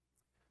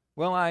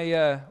Well,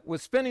 I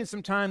was spending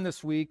some time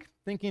this week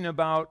thinking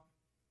about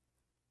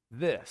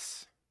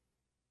this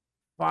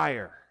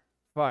fire.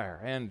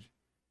 And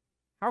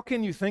how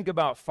can you think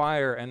about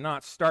fire and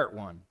not start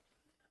one?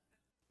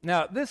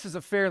 Now, this is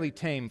a fairly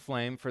tame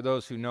flame for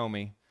those who know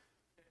me.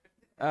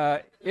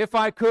 If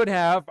I could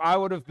have, I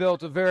would have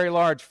built a very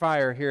large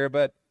fire here,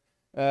 but,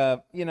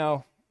 I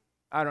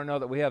don't know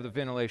that we have the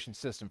ventilation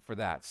system for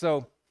that.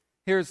 So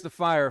here's the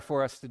fire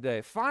for us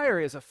today. Fire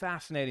is a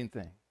fascinating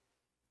thing.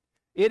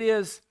 It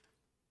is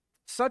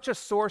such a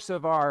source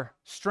of our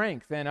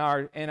strength and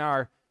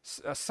our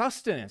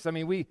sustenance. I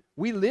mean,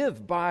 we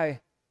live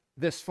by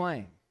this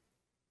flame.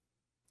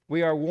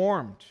 We are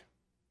warmed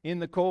in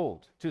the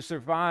cold to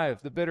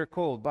survive the bitter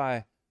cold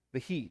by the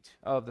heat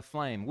of the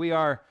flame. We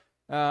are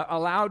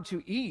allowed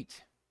to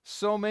eat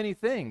so many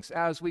things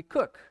as we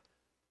cook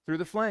through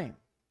the flame.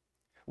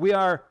 We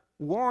are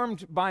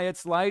warmed by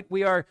its light.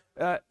 We are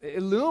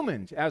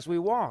illumined as we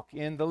walk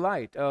in the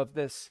light of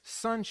this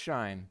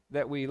sunshine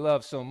that we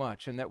love so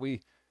much and that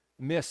we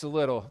miss a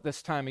little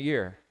this time of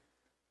year.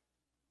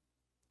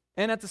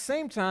 And at the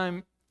same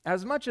time,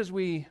 as much as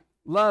we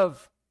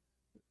love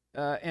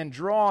and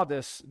draw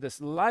this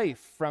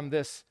life from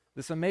this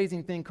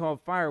amazing thing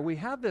called fire, we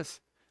have this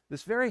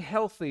very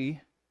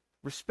healthy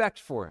respect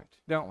for it,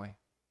 don't we?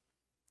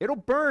 It'll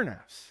burn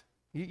us.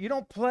 You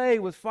don't play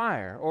with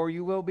fire or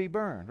you will be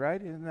burned,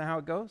 right? Isn't that how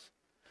it goes?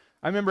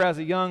 I remember as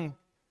a young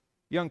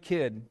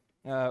kid,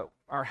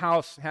 our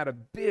house had a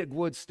big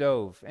wood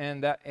stove,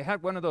 and it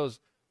had one of those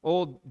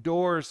old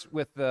doors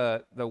with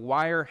the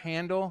wire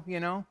handle,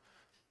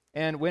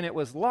 and when it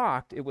was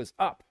locked, it was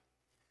up.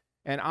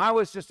 And I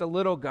was just a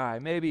little guy,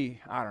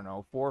 maybe,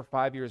 4 or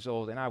 5 years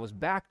old, and I was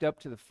backed up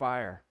to the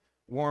fire,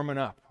 warming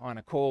up on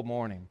a cold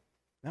morning.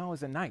 No, it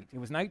was at night. It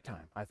was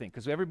nighttime, I think,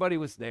 because everybody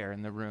was there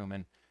in the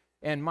room,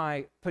 and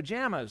my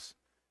pajamas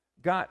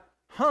got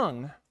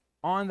hung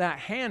on that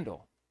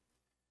handle.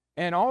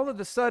 And all of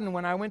a sudden,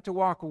 when I went to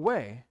walk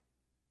away,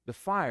 the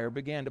fire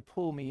began to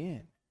pull me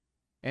in.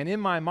 And in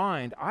my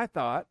mind, I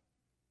thought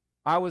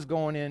I was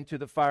going into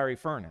the fiery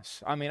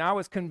furnace. I mean, I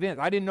was convinced.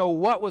 I didn't know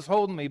what was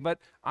holding me, but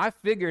I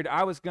figured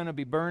I was going to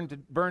be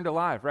burned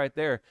alive right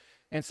there.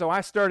 And so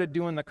I started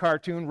doing the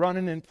cartoon,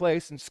 running in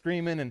place and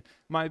screaming, and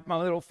my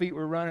little feet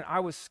were running. I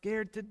was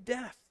scared to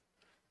death.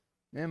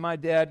 And my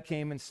dad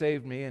came and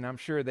saved me, and I'm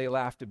sure they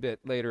laughed a bit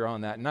later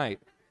on that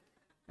night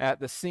at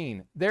the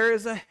scene. There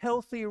is a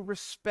healthy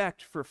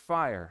respect for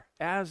fire,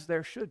 as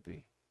there should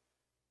be.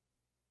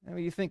 I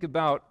mean, you think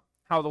about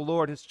how the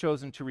Lord has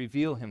chosen to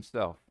reveal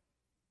himself.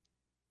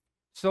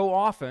 So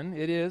often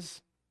it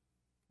is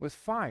with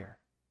fire.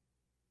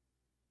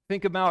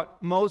 Think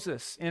about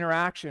Moses'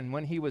 interaction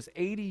when he was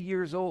 80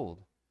 years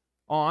old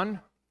on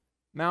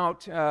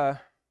Mount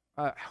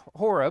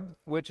Horeb,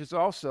 which is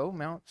also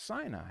Mount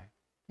Sinai.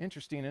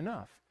 Interesting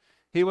enough.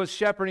 He was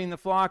shepherding the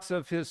flocks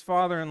of his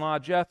father-in-law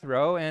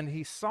Jethro, and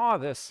he saw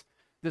this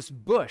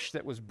bush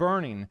that was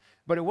burning,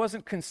 but it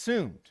wasn't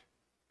consumed.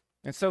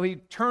 And so he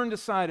turned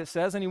aside, it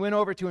says, and he went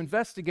over to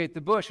investigate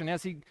the bush. And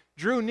as he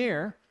drew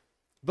near,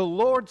 the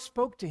Lord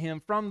spoke to him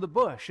from the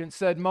bush and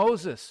said,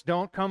 "Moses,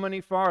 don't come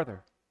any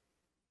farther.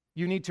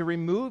 You need to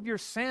remove your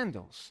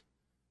sandals,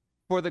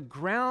 for the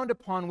ground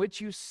upon which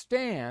you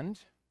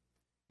stand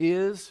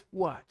is"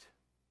 what?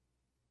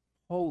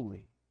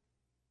 Holy.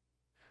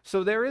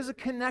 So there is a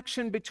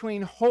connection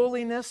between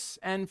holiness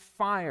and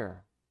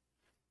fire.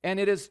 And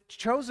it is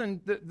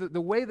chosen, the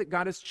way that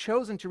God has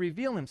chosen to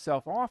reveal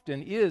himself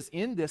often is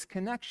in this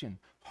connection.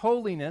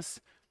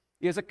 Holiness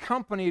is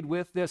accompanied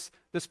with this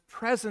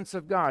presence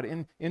of God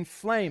in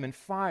flame and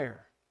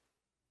fire.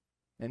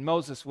 And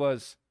Moses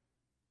was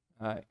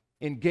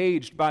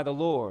engaged by the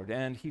Lord,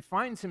 and he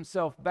finds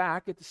himself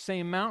back at the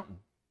same mountain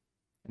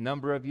a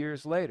number of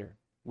years later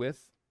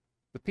with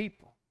the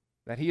people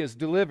that he has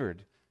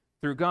delivered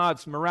through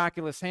God's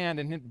miraculous hand,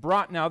 and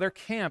brought now, they're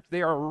camped,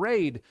 they are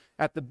arrayed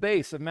at the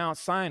base of Mount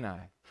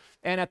Sinai.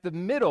 And at the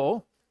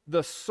middle,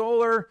 the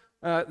solar,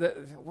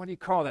 what do you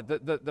call that?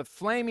 The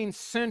flaming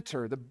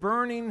center, the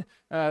burning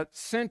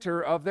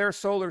center of their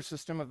solar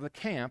system of the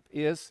camp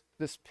is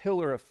this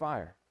pillar of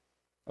fire,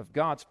 of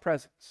God's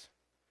presence,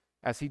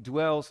 as he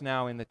dwells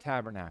now in the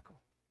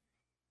tabernacle.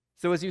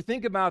 So as you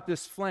think about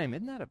this flame,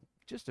 isn't that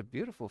just a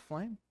beautiful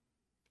flame?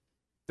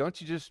 Don't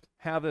you just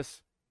have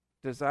this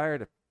desire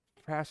to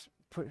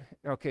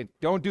okay,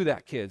 don't do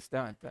that, kids.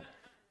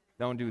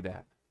 Don't do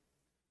that.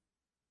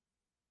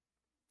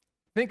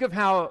 Think of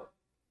how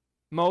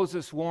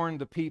Moses warned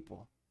the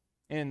people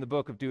in the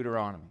book of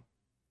Deuteronomy.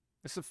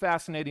 It's a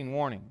fascinating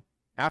warning.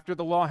 After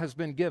the law has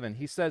been given,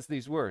 he says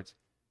these words,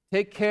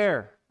 "Take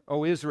care,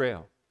 O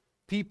Israel,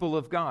 people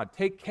of God,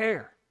 take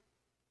care.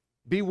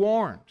 Be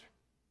warned,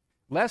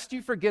 lest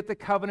you forget the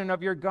covenant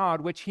of your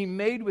God, which he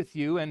made with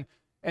you,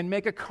 and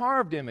make a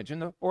carved image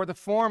or the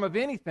form of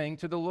anything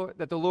to the Lord,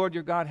 that the Lord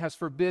your God has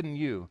forbidden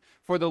you.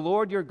 For the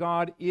Lord your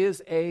God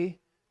is a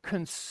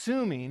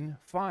consuming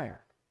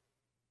fire,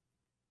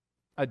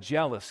 a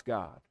jealous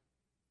God."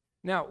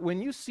 Now,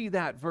 when you see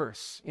that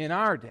verse in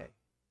our day,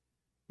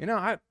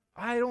 I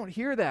don't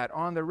hear that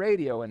on the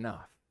radio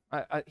enough.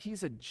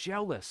 He's a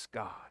jealous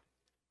God.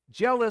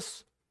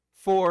 Jealous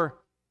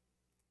for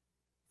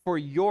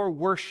your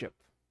worship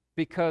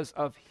because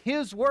of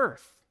his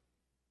worth.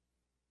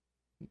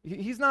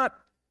 He's not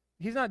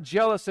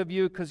jealous of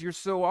you because you're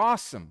so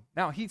awesome.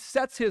 Now, he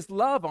sets his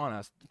love on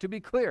us, to be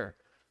clear.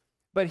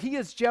 But he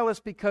is jealous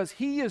because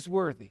he is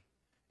worthy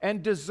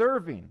and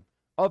deserving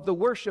of the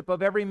worship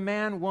of every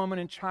man, woman,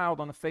 and child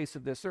on the face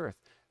of this earth.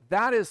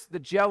 That is the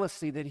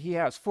jealousy that he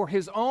has for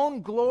his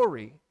own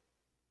glory.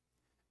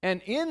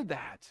 And in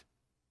that,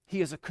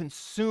 he is a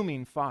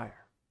consuming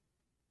fire.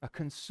 A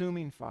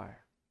consuming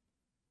fire.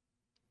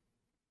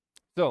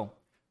 So,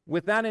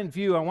 with that in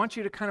view, I want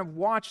you to kind of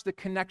watch the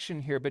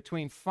connection here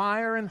between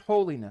fire and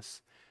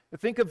holiness.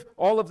 Think of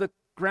all of the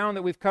ground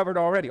that we've covered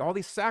already, all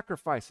these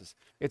sacrifices.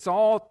 It's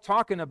all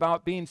talking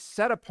about being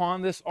set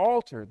upon this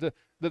altar,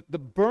 the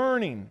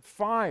burning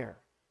fire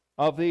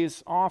of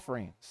these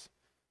offerings.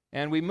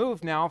 And we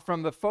move now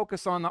from the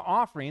focus on the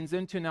offerings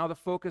into now the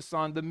focus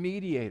on the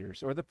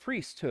mediators or the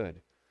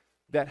priesthood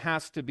that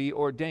has to be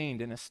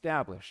ordained and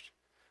established.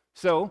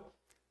 So,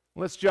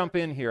 let's jump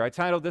in here. I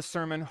titled this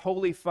sermon,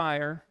 Holy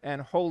Fire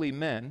and Holy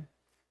Men.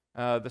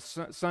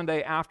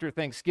 Sunday after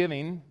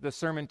Thanksgiving, the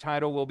sermon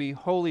title will be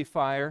Holy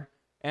Fire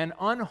and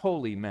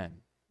Unholy Men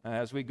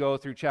as we go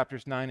through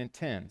chapters 9 and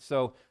 10.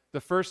 So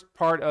the first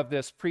part of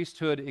this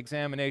priesthood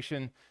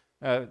examination,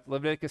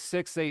 Leviticus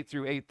 6:8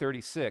 through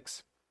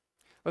 8:36.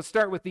 Let's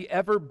start with the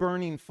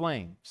ever-burning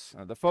flames.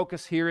 The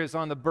focus here is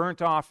on the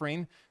burnt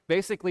offering.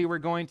 Basically, we're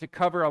going to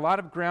cover a lot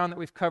of ground that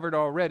we've covered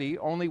already,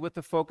 only with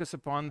the focus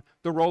upon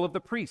the role of the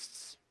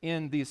priests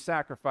in these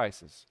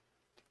sacrifices.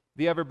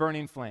 The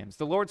ever-burning flames.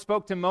 The Lord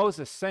spoke to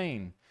Moses,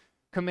 saying,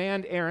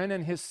 "Command Aaron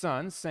and his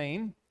sons,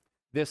 saying,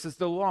 this is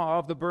the law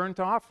of the burnt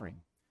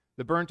offering.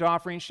 The burnt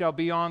offering shall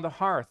be on the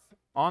hearth,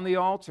 on the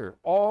altar,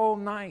 all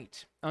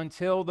night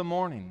until the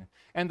morning,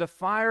 and the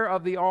fire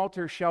of the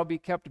altar shall be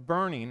kept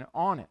burning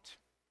on it.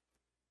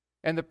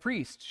 And the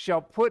priest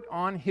shall put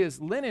on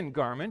his linen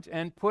garment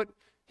and put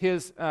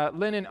his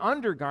linen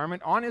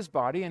undergarment on his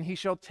body, and he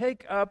shall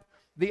take up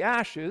the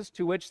ashes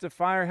to which the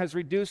fire has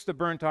reduced the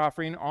burnt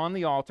offering on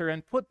the altar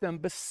and put them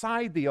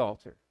beside the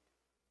altar.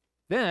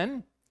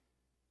 Then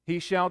he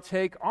shall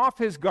take off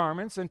his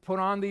garments and put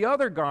on the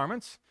other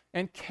garments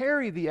and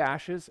carry the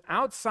ashes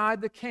outside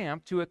the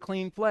camp to a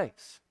clean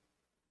place."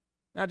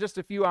 Now, just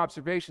a few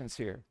observations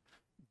here.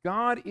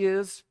 God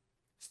is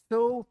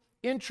so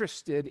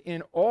interested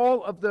in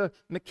all of the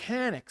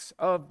mechanics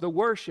of the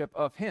worship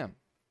of him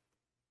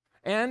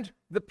and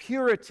the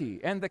purity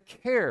and the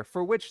care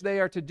for which they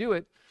are to do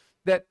it,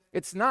 that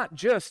it's not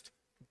just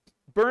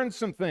burn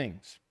some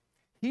things.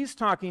 He's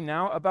talking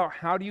now about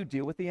how do you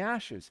deal with the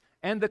ashes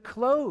and the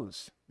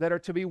clothes that are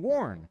to be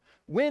worn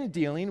when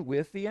dealing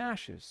with the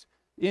ashes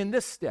in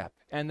this step,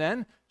 and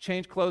then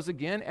change clothes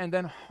again and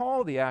then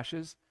haul the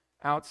ashes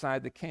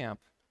outside the camp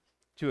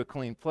to a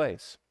clean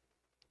place.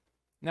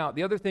 Now,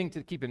 the other thing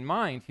to keep in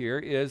mind here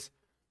is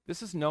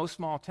this is no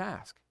small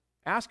task.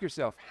 Ask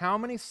yourself, how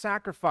many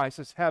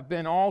sacrifices have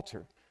been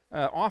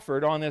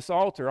offered on this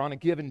altar on a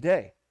given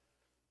day?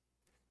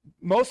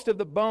 Most of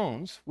the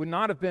bones would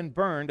not have been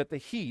burned at the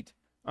heat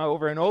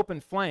over an open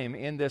flame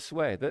in this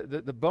way.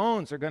 The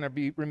bones are going to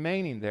be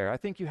remaining there. I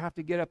think you have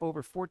to get up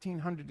over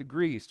 1,400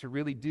 degrees to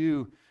really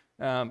do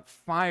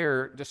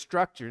fire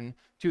destruction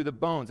to the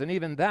bones. And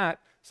even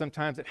that,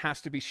 sometimes it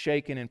has to be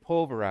shaken and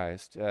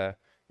pulverized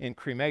in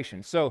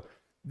cremation. So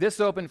this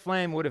open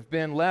flame would have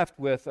been left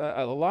with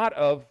a lot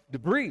of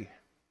debris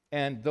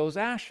and those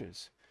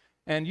ashes.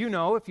 And you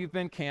know, if you've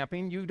been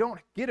camping, you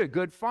don't get a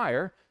good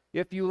fire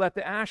if you let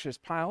the ashes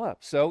pile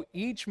up. So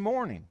each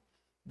morning,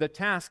 the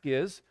task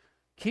is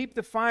keep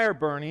the fire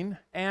burning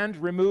and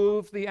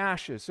remove the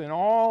ashes and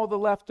all the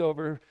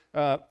leftover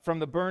from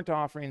the burnt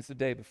offerings the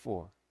day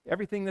before.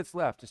 Everything that's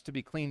left is to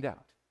be cleaned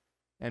out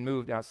and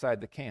moved outside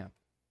the camp.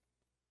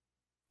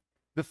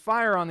 The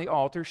fire on the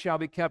altar shall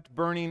be kept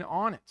burning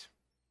on it.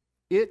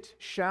 It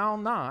shall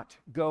not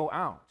go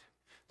out.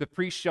 The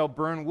priest shall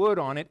burn wood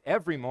on it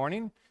every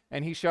morning,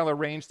 and he shall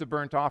arrange the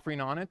burnt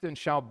offering on it, and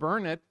shall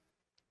burn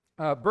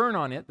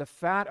on it the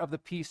fat of the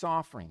peace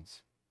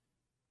offerings.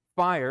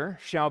 Fire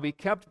shall be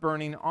kept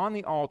burning on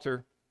the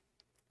altar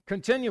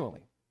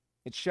continually.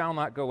 It shall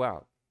not go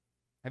out.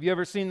 Have you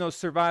ever seen those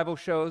survival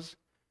shows?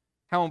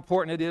 How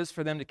important it is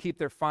for them to keep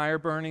their fire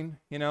burning,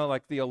 you know,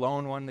 like the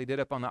Alone one they did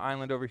up on the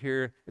island over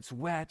here. It's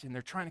wet, and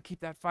they're trying to keep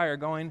that fire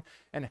going.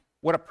 And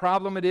what a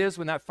problem it is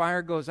when that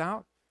fire goes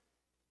out.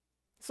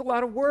 It's a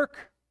lot of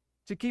work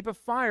to keep a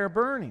fire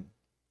burning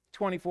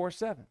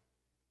 24/7.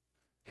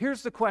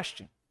 Here's the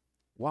question.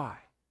 Why?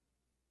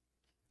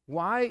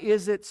 Why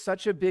is it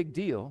such a big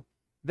deal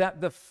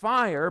that the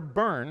fire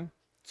burn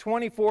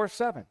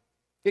 24/7?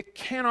 It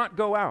cannot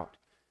go out.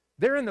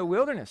 They're in the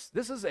wilderness.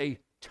 This is a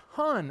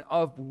ton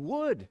of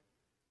wood.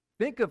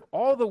 Think of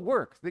all the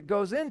work that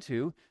goes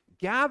into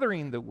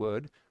gathering the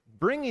wood,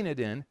 bringing it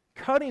in,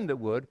 cutting the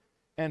wood,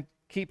 and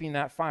keeping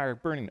that fire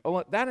burning.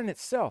 Oh, that in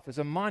itself is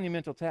a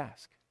monumental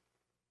task.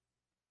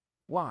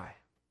 Why?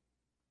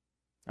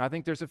 I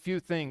think there's a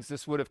few things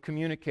this would have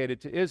communicated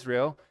to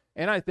Israel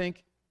and I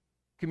think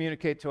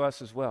communicate to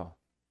us as well.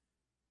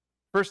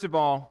 First of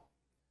all,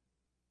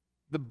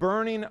 the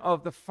burning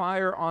of the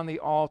fire on the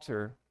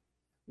altar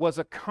was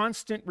a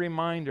constant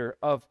reminder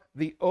of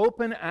the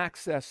open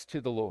access to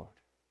the Lord.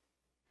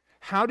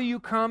 How do you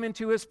come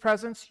into his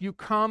presence? You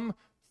come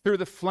through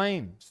the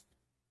flames,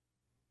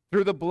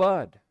 through the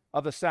blood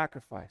of the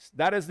sacrifice.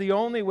 That is the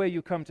only way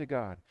you come to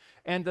God.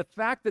 And the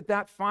fact that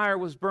that fire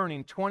was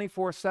burning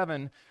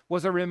 24/7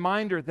 was a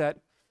reminder that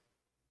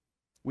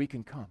we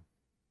can come.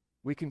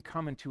 We can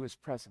come into his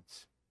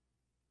presence.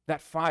 That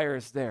fire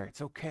is there.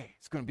 It's okay.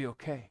 It's going to be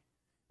okay.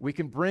 We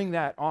can bring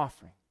that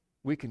offering.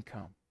 We can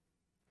come.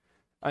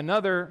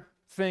 Another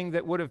thing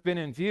that would have been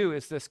in view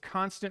is this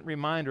constant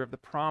reminder of the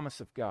promise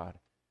of God.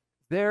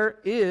 There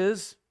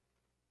is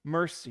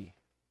mercy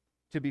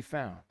to be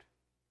found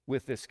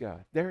with this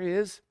God. There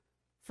is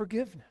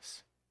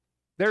forgiveness.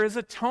 There is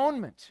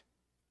atonement.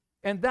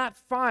 And that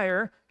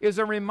fire is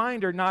a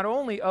reminder not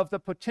only of the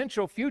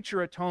potential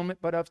future atonement,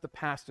 but of the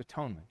past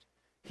atonement.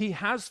 He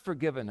has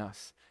forgiven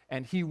us,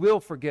 and he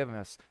will forgive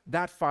us.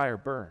 That fire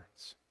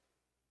burns.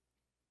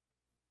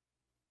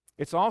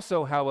 It's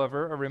also,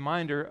 however, a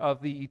reminder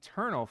of the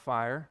eternal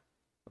fire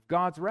of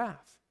God's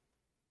wrath.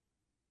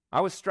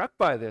 I was struck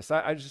by this.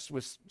 I just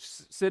was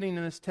sitting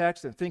in this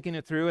text and thinking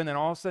it through, and then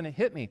all of a sudden it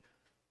hit me.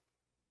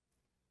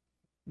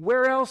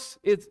 Where else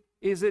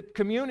is it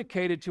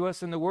communicated to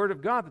us in the Word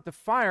of God that the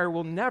fire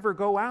will never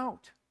go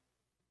out?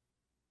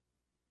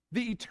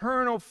 The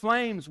eternal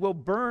flames will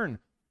burn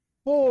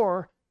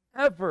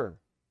forever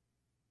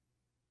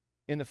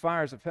in the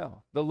fires of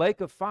hell. The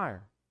lake of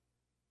fire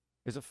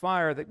is a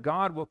fire that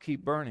God will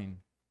keep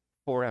burning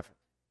forever.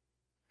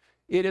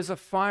 It is a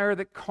fire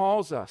that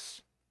calls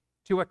us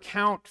to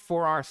account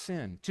for our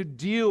sin, to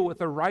deal with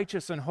a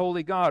righteous and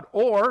holy God,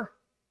 or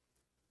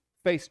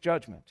face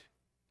judgment.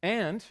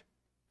 And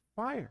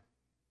fire.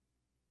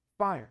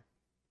 Fire.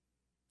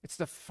 It's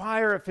the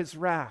fire of his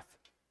wrath,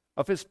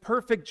 of his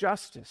perfect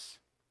justice.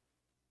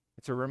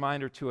 It's a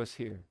reminder to us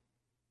here.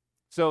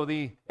 So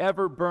the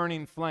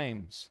ever-burning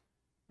flames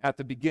at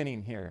the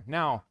beginning here.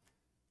 Now,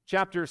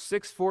 chapter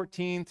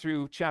 6:14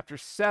 through chapter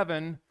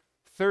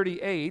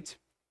 7:38,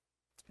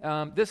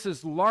 this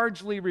is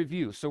largely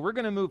review. So we're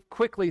going to move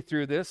quickly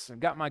through this. I've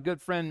got my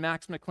good friend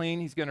Max McLean.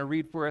 He's going to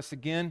read for us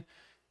again.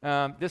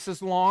 This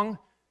is long.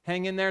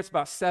 Hang in there. It's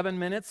about 7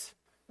 minutes.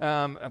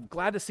 I'm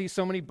glad to see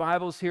so many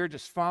Bibles here.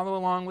 Just follow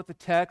along with the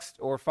text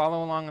or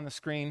follow along on the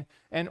screen.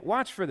 And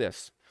watch for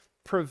this.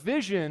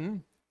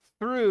 Provision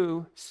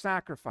through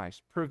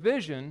sacrifice.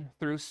 Provision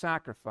through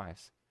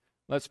sacrifice.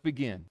 Let's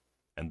begin.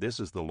 And this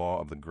is the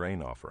law of the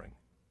grain offering.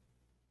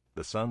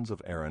 The sons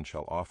of Aaron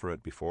shall offer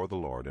it before the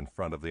Lord in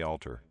front of the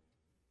altar.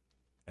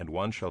 And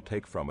one shall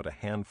take from it a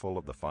handful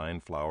of the fine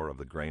flour of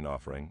the grain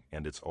offering,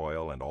 and its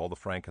oil, and all the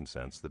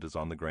frankincense that is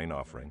on the grain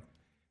offering,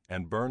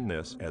 and burn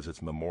this as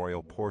its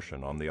memorial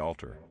portion on the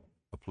altar,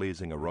 a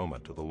pleasing aroma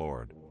to the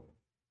Lord.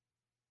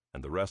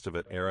 And the rest of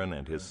it Aaron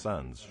and his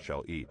sons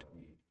shall eat.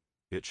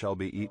 It shall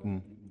be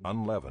eaten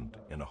unleavened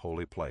in a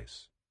holy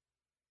place.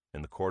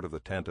 In the court of the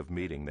tent of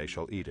meeting they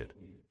shall eat it.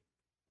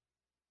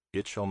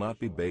 It shall not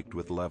be baked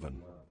with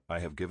leaven. I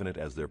have given it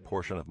as their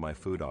portion of my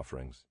food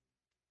offerings.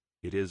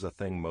 It is a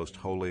thing most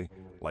holy,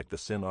 like the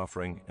sin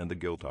offering and the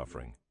guilt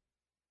offering.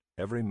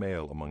 Every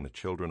male among the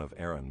children of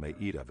Aaron may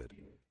eat of it,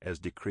 as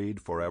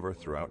decreed forever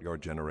throughout your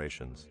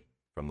generations,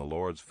 from the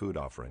Lord's food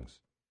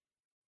offerings.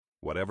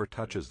 Whatever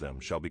touches them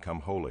shall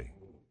become holy.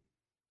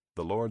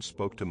 The Lord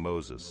spoke to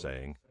Moses,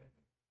 saying,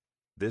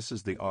 This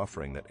is the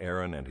offering that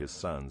Aaron and his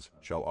sons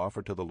shall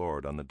offer to the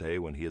Lord on the day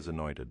when he is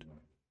anointed,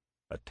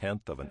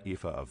 1/10 of an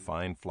ephah of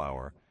fine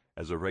flour,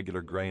 as a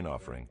regular grain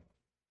offering,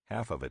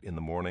 half of it in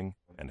the morning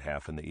and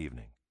half in the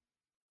evening.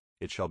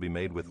 It shall be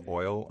made with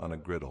oil on a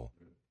griddle.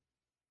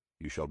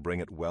 You shall bring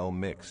it well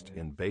mixed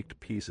in baked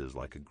pieces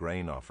like a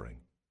grain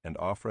offering, and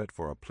offer it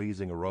for a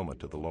pleasing aroma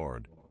to the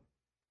Lord.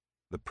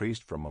 The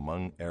priest from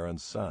among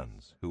Aaron's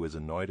sons, who is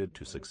anointed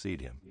to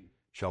succeed him,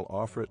 shall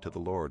offer it to the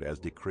Lord as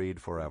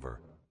decreed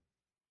forever.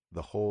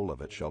 The whole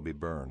of it shall be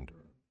burned.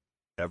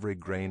 Every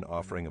grain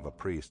offering of a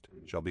priest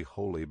shall be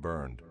wholly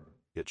burned.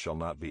 It shall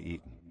not be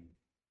eaten.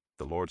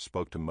 The Lord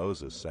spoke to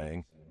Moses,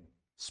 saying,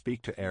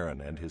 Speak to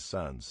Aaron and his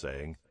sons,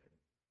 saying,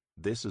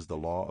 This is the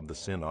law of the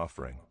sin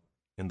offering.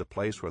 In the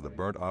place where the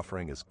burnt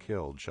offering is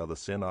killed shall the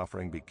sin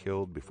offering be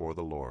killed before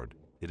the Lord.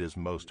 It is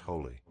most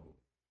holy.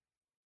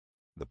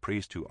 The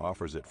priest who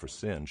offers it for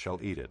sin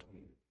shall eat it.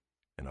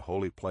 In a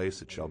holy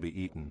place it shall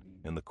be eaten,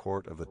 in the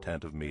court of the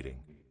tent of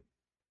meeting.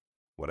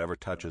 Whatever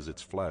touches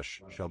its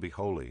flesh shall be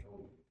holy,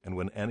 and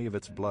when any of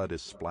its blood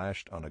is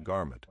splashed on a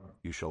garment,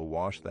 you shall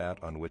wash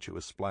that on which it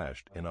was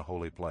splashed in a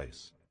holy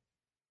place.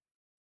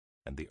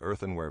 And the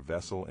earthenware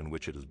vessel in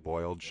which it is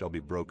boiled shall be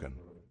broken.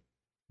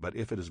 But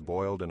if it is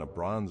boiled in a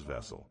bronze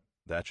vessel,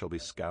 that shall be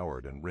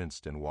scoured and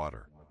rinsed in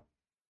water.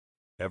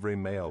 Every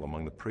male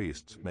among the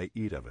priests may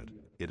eat of it.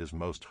 It is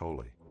most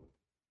holy.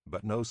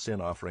 But no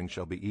sin offering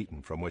shall be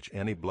eaten from which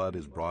any blood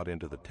is brought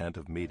into the tent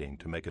of meeting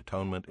to make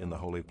atonement in the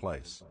holy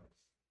place.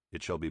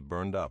 It shall be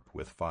burned up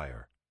with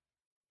fire.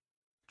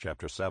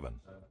 Chapter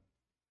 7.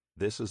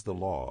 This is the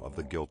law of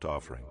the guilt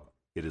offering.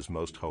 It is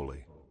most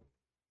holy.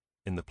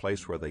 In the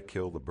place where they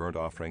kill the burnt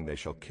offering they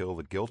shall kill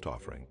the guilt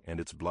offering,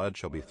 and its blood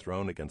shall be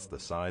thrown against the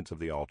sides of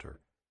the altar.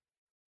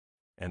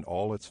 And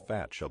all its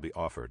fat shall be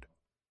offered,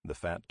 the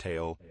fat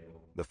tail,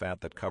 the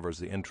fat that covers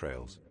the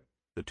entrails,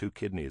 the 2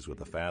 kidneys with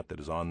the fat that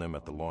is on them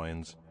at the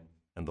loins,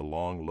 and the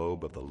long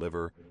lobe of the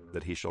liver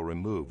that he shall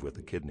remove with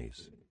the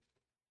kidneys.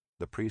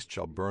 The priest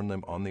shall burn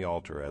them on the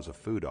altar as a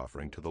food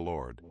offering to the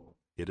Lord.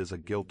 It is a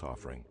guilt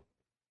offering.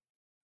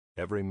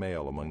 Every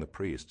male among the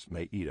priests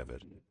may eat of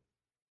it.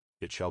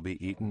 It shall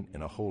be eaten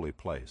in a holy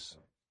place.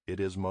 It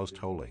is most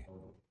holy.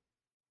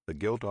 The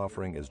guilt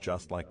offering is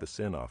just like the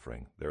sin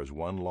offering. There is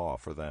one law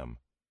for them.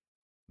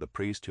 The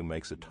priest who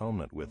makes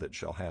atonement with it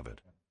shall have it.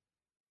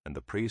 And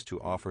the priest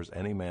who offers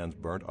any man's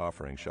burnt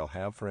offering shall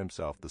have for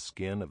himself the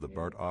skin of the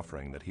burnt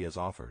offering that he has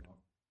offered.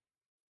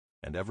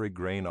 And every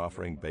grain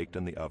offering baked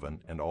in the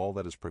oven, and all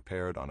that is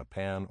prepared on a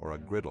pan or a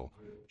griddle,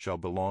 shall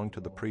belong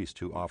to the priest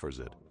who offers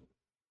it.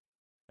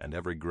 And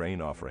every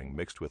grain offering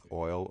mixed with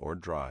oil or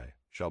dry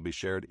shall be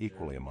shared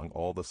equally among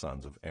all the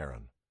sons of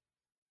Aaron.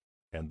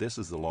 And this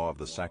is the law of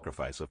the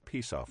sacrifice of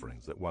peace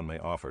offerings that one may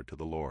offer to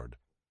the Lord.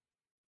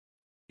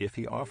 If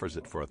he offers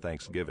it for a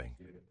thanksgiving,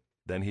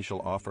 then he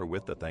shall offer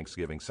with the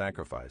thanksgiving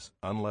sacrifice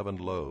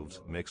unleavened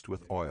loaves mixed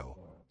with oil,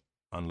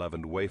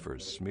 unleavened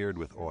wafers smeared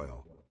with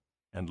oil,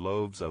 and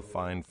loaves of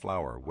fine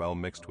flour well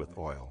mixed with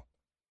oil.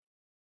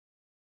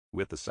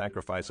 With the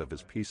sacrifice of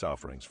his peace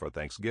offerings for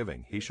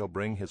thanksgiving he shall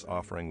bring his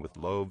offering with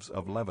loaves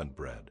of leavened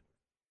bread,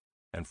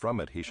 and from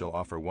it he shall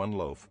offer 1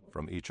 loaf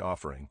from each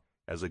offering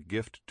as a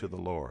gift to the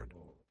Lord.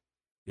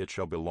 It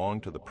shall belong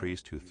to the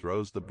priest who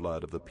throws the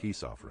blood of the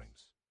peace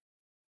offerings.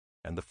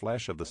 And the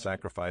flesh of the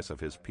sacrifice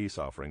of his peace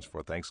offerings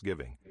for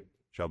thanksgiving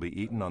shall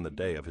be eaten on the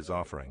day of his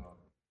offering.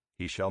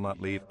 He shall not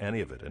leave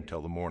any of it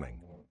until the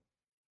morning.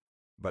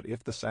 But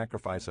if the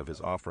sacrifice of his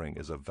offering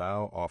is a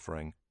vow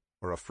offering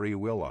or a free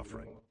will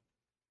offering,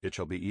 it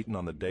shall be eaten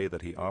on the day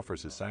that he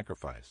offers his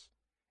sacrifice,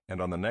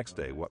 and on the next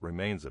day what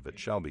remains of it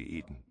shall be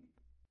eaten.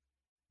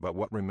 But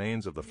what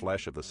remains of the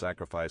flesh of the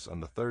sacrifice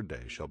on the 3rd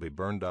day shall be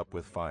burned up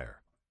with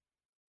fire.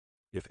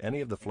 If any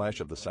of the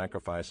flesh of the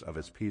sacrifice of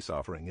his peace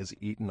offering is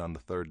eaten on the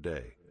 3rd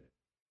day,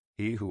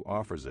 he who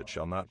offers it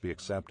shall not be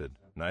accepted,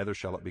 neither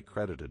shall it be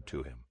credited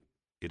to him.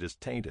 It is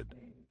tainted,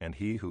 and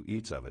he who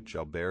eats of it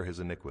shall bear his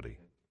iniquity.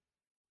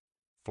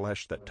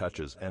 Flesh that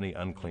touches any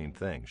unclean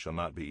thing shall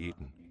not be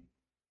eaten.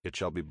 It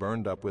shall be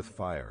burned up with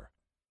fire.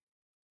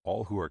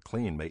 All who are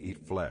clean may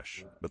eat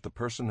flesh, but the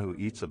person who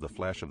eats of the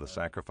flesh of the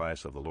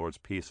sacrifice of the Lord's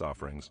peace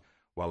offerings,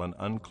 while an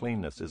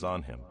uncleanness is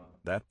on him,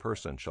 that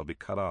person shall be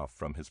cut off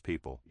from his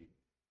people.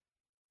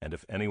 And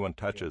if anyone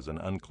touches an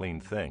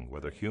unclean thing,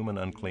 whether human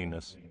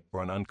uncleanness,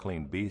 or an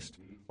unclean beast,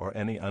 or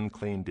any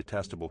unclean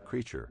detestable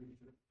creature,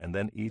 and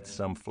then eats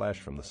some flesh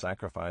from the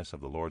sacrifice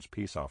of the Lord's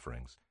peace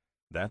offerings,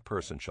 that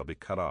person shall be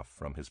cut off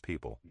from his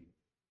people.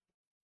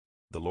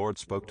 The Lord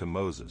spoke to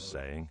Moses,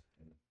 saying,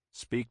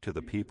 Speak to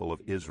the people of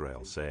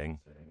Israel, saying,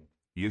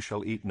 You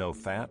shall eat no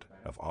fat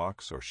of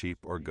ox or sheep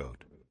or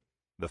goat.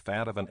 The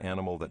fat of an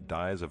animal that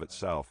dies of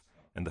itself,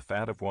 and the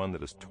fat of one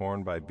that is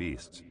torn by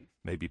beasts,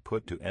 may be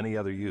put to any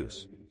other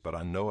use, but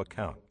on no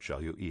account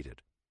shall you eat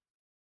it.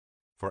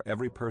 For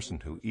every person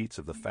who eats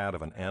of the fat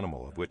of an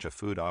animal of which a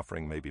food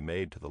offering may be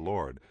made to the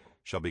Lord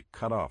shall be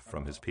cut off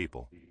from his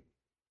people.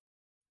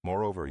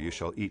 Moreover, you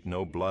shall eat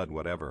no blood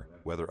whatever,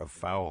 whether of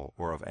fowl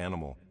or of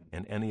animal,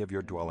 in any of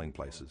your dwelling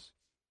places.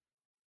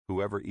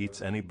 Whoever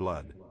eats any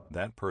blood,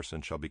 that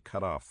person shall be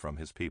cut off from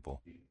his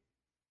people.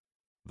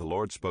 The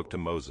Lord spoke to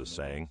Moses,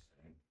 saying,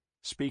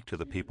 Speak to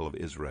the people of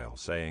Israel,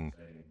 saying,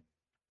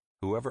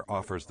 Whoever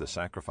offers the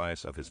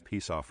sacrifice of his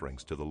peace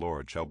offerings to the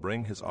Lord shall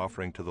bring his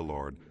offering to the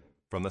Lord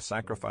from the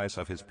sacrifice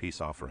of his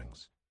peace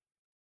offerings.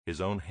 His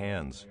own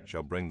hands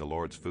shall bring the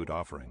Lord's food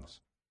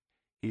offerings.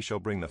 He shall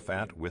bring the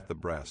fat with the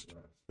breast,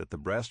 that the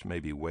breast may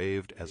be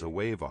waved as a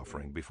wave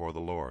offering before the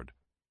Lord.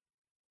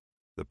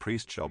 The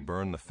priest shall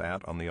burn the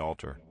fat on the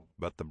altar,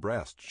 but the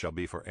breast shall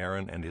be for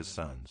Aaron and his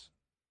sons.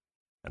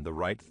 And the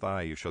right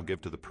thigh you shall give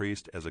to the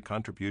priest as a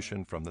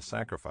contribution from the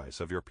sacrifice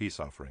of your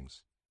peace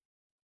offerings.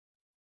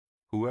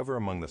 Whoever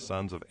among the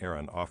sons of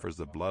Aaron offers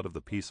the blood of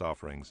the peace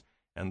offerings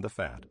and the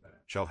fat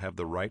shall have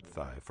the right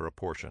thigh for a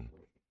portion.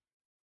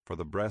 For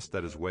the breast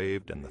that is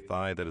waved and the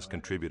thigh that is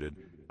contributed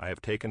I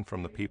have taken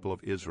from the people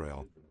of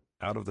Israel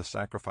out of the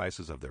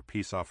sacrifices of their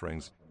peace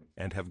offerings,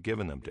 and have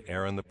given them to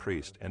Aaron the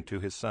priest and to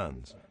his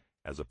sons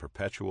as a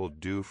perpetual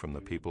due from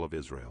the people of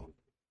Israel.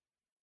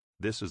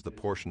 This is the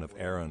portion of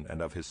Aaron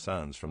and of his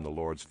sons from the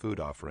Lord's food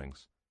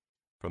offerings,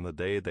 from the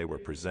day they were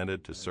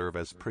presented to serve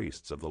as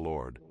priests of the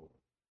Lord.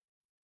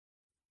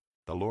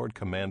 The Lord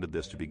commanded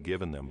this to be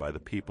given them by the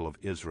people of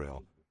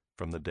Israel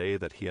from the day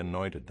that he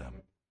anointed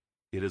them.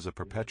 It is a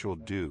perpetual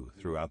due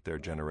throughout their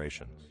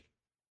generations.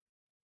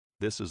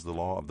 This is the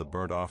law of the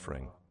burnt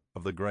offering,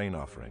 of the grain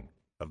offering,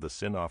 of the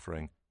sin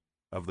offering,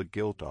 of the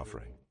guilt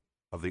offering,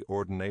 of the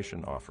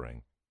ordination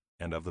offering,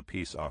 and of the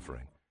peace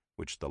offering,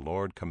 which the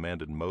Lord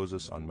commanded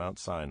Moses on Mount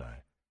Sinai,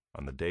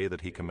 on the day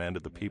that he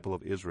commanded the people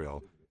of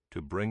Israel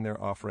to bring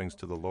their offerings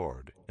to the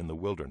Lord in the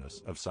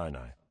wilderness of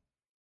Sinai.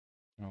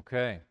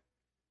 Okay.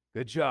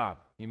 Good job.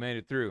 You made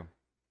it through.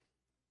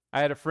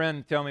 I had a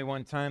friend tell me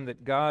one time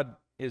that God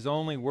is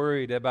only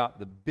worried about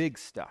the big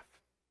stuff.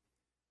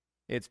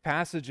 It's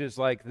passages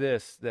like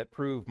this that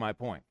prove my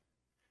point.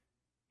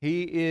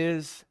 He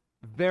is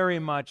very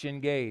much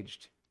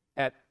engaged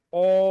at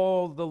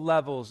all the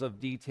levels of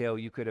detail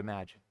you could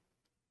imagine.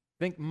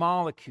 Think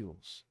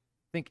molecules,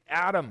 think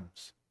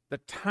atoms, the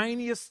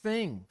tiniest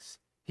things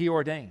he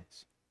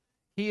ordains.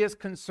 He is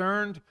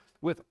concerned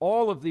with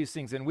all of these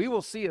things, and we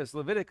will see as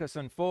Leviticus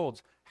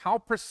unfolds how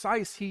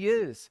precise he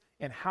is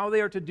and how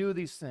they are to do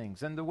these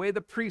things and the way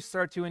the priests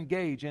are to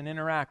engage and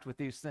interact with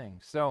these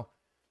things. So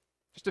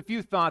just a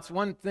few thoughts.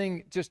 One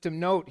thing just to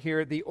note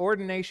here, the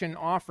ordination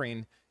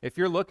offering, if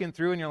you're looking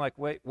through and you're like,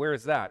 wait, where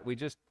is that? We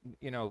just,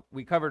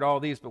 we covered all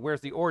these, but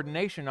where's the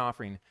ordination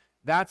offering?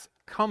 That's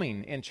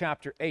coming in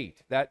chapter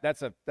 8.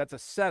 That's a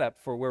setup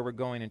for where we're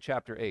going in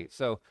chapter 8.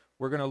 So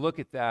we're going to look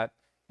at that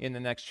in the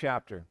next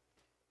chapter.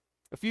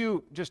 A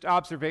few just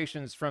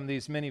observations from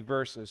these many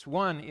verses.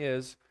 One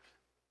is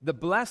the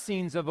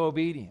blessings of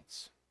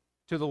obedience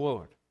to the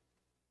Lord.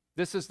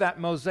 This is that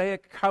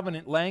Mosaic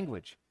covenant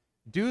language.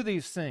 Do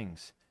these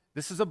things.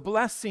 This is a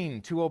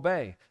blessing to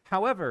obey.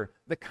 However,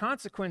 the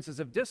consequences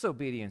of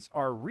disobedience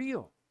are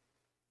real,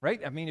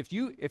 right? I mean, if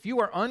you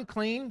are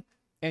unclean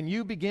and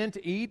you begin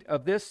to eat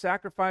of this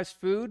sacrificed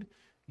food,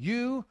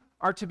 you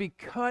are to be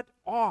cut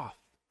off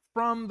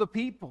from the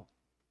people.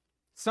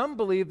 Some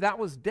believe that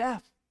was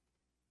death.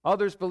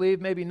 Others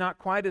believe maybe not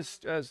quite as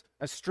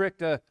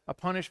strict a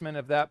punishment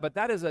of that, but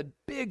that is a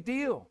big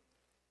deal.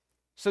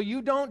 So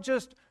you don't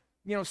just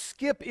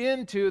skip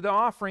into the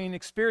offering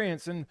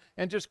experience and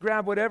just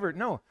grab whatever.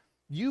 No,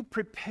 you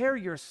prepare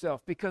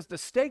yourself because the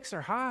stakes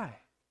are high.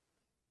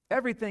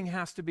 Everything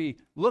has to be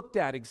looked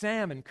at,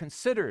 examined,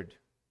 considered,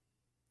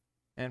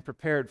 and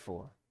prepared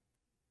for.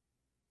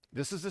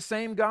 This is the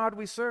same God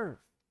we serve.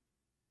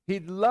 He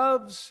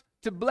loves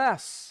to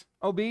bless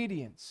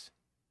obedience,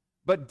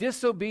 but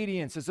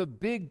disobedience is a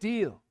big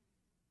deal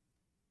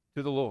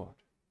to the Lord.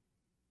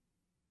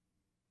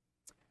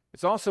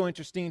 It's also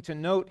interesting to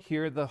note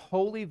here the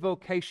holy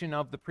vocation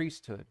of the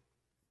priesthood.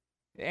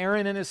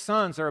 Aaron and his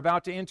sons are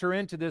about to enter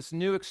into this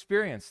new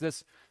experience,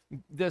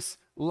 this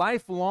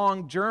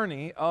lifelong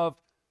journey of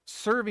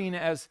serving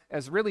as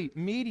really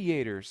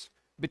mediators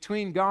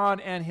between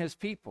God and his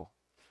people.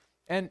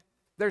 And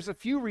there's a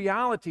few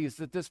realities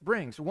that this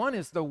brings. One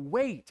is the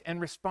weight and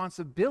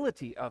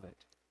responsibility of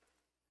it.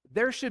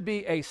 There should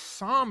be a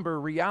somber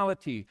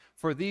reality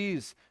for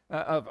these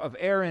of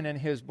Aaron and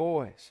his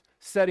boys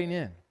setting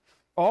in.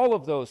 All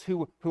of those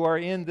who are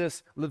in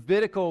this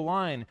Levitical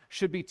line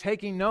should be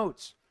taking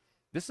notes.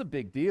 This is a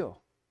big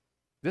deal.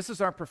 This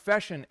is our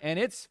profession, and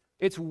it's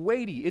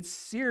weighty, it's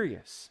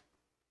serious.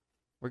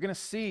 We're going to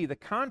see the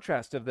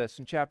contrast of this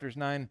in chapters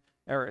 9,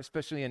 or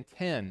especially in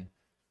 10,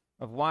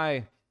 of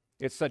why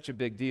it's such a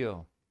big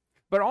deal.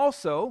 But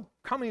also,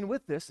 coming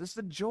with this is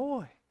the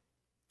joy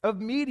of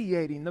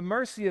mediating the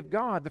mercy of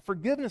God, the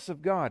forgiveness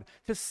of God,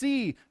 to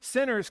see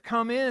sinners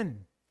come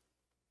in,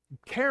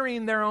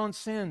 carrying their own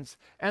sins,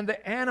 and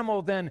the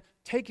animal then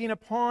taking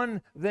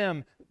upon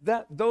them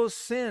those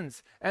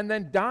sins, and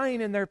then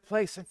dying in their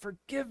place, and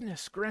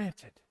forgiveness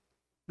granted.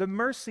 The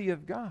mercy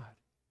of God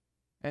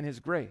and his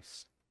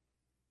grace.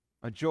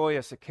 A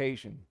joyous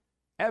occasion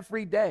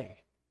every day,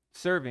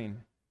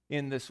 serving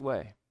in this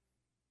way.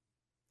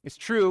 It's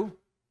true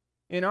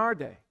in our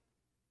day,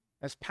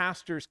 as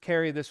pastors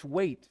carry this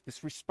weight,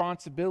 this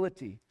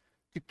responsibility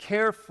to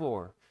care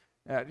for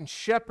and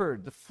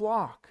shepherd the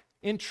flock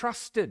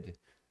entrusted,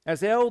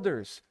 as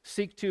elders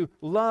seek to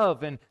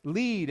love and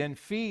lead and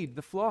feed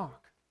the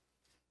flock.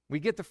 We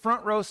get the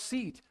front row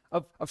seat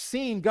of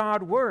seeing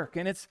God work,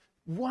 and it's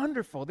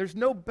wonderful. There's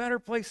no better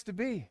place to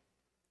be.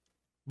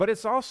 But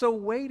it's also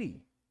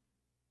weighty.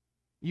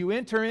 You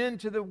enter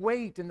into the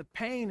weight and the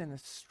pain and the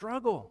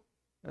struggle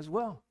as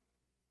well.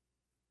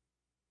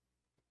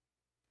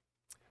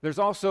 There's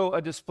also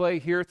a display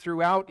here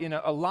throughout in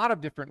a lot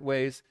of different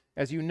ways,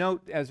 as you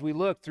note as we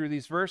look through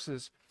these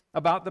verses,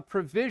 about the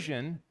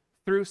provision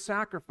through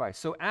sacrifice.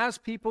 So as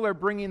people are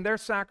bringing their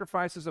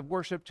sacrifices of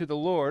worship to the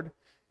Lord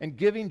and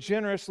giving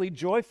generously,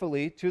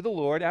 joyfully to the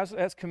Lord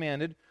as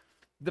commanded,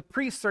 the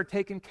priests are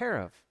taken care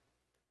of.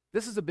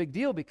 This is a big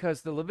deal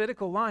because the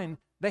Levitical line,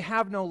 they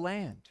have no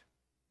land.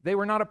 They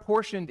were not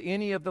apportioned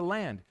any of the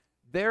land.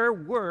 Their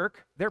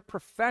work, their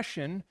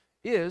profession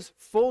is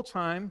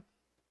full-time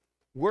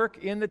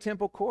work in the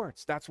temple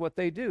courts. That's what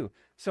they do.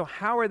 So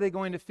how are they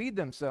going to feed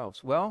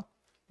themselves? Well,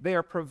 they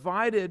are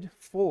provided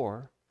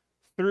for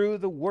through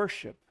the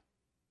worship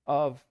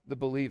of the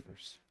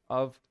believers,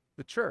 of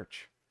the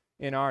church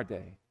in our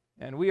day.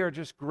 And we are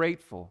just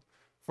grateful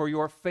for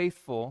your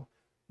faithful,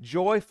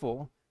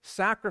 joyful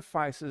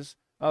sacrifices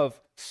of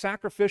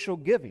sacrificial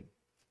giving,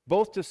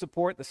 both to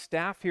support the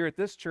staff here at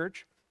this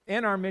church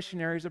and our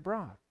missionaries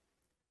abroad.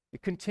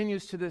 It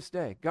continues to this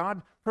day.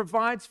 God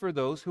provides for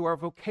those who are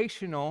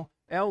vocational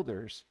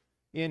elders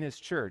in his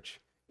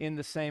church in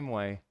the same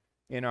way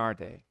in our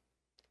day.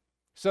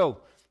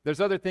 So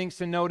there's other things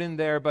to note in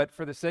there, but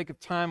for the sake of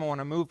time, I want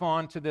to move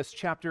on to this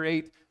chapter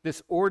 8,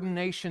 this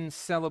ordination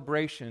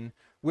celebration,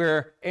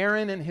 where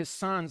Aaron and his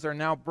sons are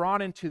now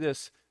brought into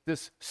this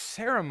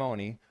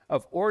ceremony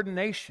of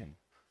ordination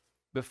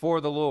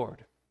before the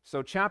Lord.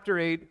 So chapter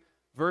 8,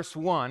 verse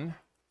 1,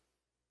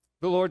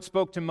 the Lord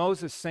spoke to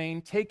Moses,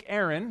 saying, "Take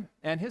Aaron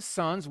and his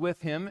sons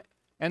with him,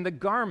 and the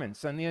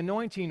garments, and the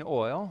anointing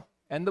oil,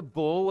 and the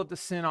bull of the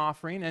sin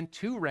offering, and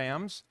 2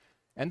 rams,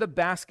 and the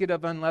basket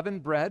of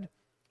unleavened bread,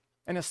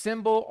 and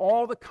assemble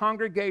all the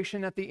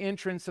congregation at the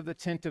entrance of the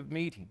tent of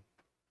meeting."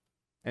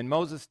 And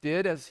Moses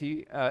did as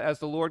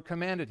the Lord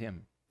commanded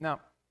him. Now,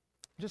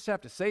 I just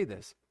have to say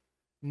this.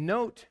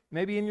 Note,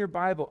 maybe in your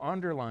Bible,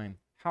 underline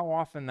how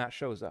often that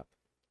shows up.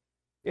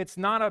 It's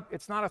not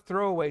a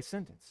throwaway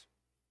sentence.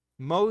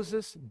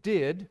 Moses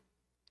did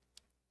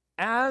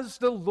as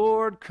the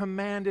Lord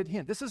commanded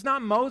him. This is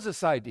not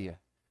Moses' idea.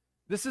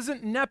 This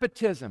isn't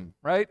nepotism,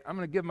 right? I'm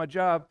going to give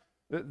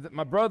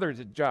my brother's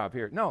a job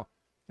here. No,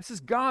 this is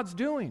God's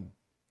doing.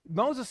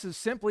 Moses is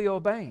simply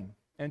obeying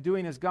and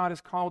doing as God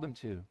has called him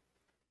to.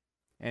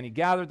 And he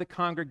gathered the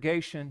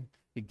congregation,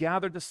 he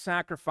gathered the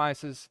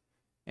sacrifices,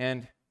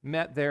 and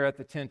met there at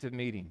the tent of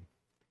meeting.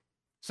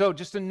 So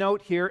just a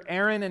note here,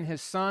 Aaron and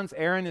his sons.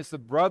 Aaron is the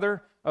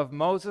brother of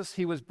Moses.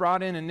 He was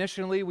brought in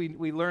initially,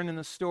 we learn in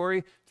the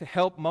story, to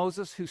help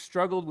Moses, who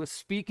struggled with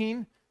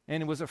speaking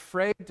and was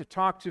afraid to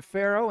talk to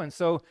Pharaoh. And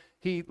so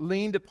he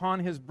leaned upon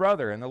his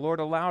brother, and the Lord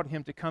allowed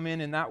him to come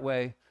in that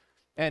way.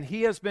 And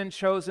he has been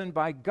chosen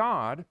by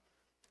God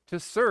to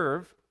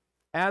serve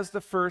as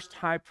the first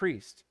high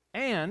priest,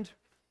 and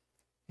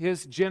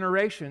his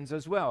generations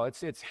as well.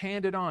 It's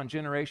handed on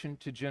generation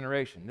to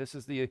generation. This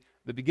is the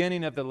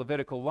beginning of the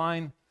Levitical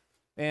line,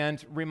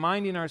 and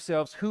reminding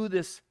ourselves who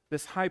this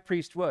high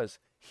priest was.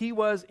 He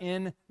was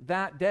in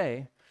that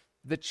day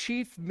the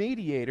chief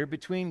mediator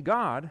between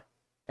God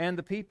and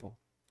the people.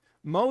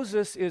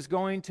 Moses is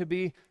going to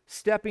be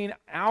stepping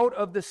out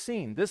of the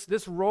scene.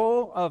 This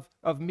role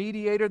of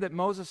mediator that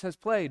Moses has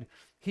played,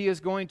 he is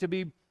going to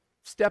be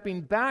stepping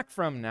back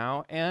from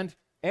now, and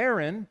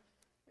Aaron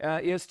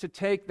is to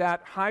take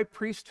that high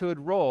priesthood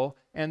role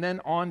and then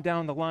on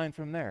down the line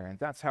from there. And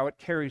that's how it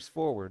carries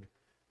forward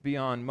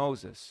beyond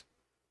Moses.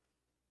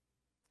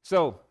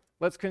 So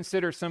let's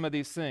consider some of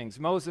these things.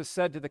 Moses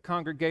said to the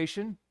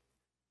congregation,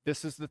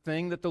 "This is the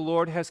thing that the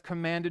Lord has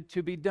commanded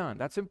to be done."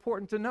 That's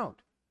important to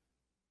note.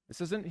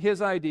 This isn't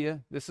his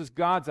idea. This is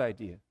God's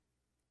idea.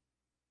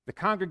 The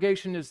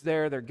congregation is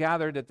there. They're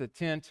gathered at the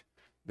tent.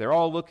 They're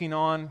all looking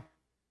on.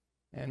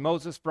 And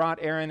Moses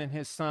brought Aaron and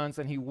his sons,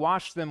 and he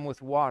washed them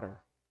with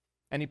water.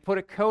 And he put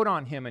a coat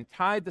on him and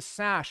tied the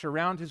sash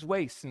around his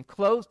waist and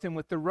clothed him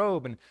with the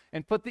robe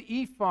and put the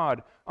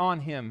ephod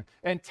on him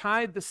and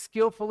tied the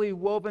skillfully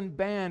woven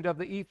band of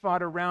the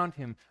ephod around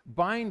him,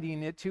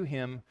 binding it to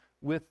him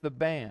with the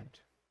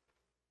band.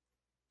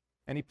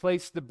 And he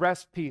placed the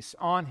breastpiece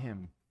on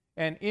him.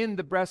 And in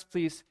the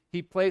breastpiece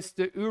he placed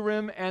the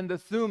Urim and the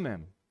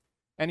Thummim.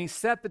 And he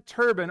set the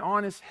turban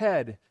on his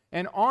head.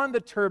 And on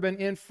the turban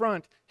in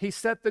front he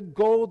set the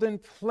golden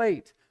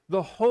plate,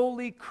 the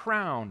holy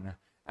crown,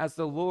 as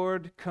the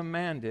Lord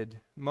commanded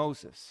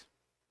Moses.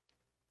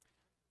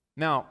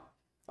 Now,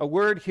 a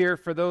word here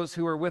for those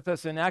who are with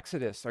us in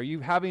Exodus. Are you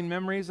having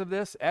memories of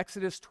this?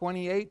 Exodus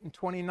 28 and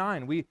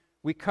 29.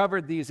 We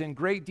covered these in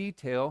great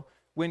detail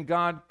when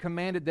God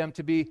commanded them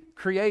to be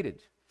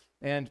created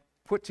and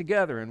put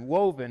together and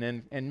woven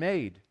and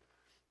made.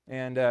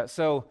 And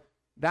so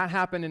that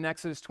happened in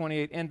Exodus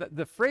 28. And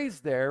the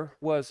phrase there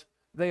was,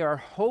 "They are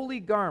holy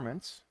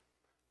garments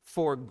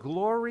for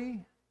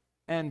glory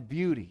and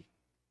beauty."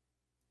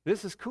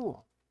 This is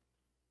cool.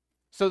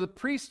 So the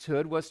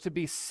priesthood was to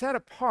be set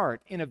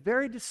apart in a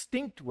very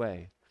distinct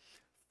way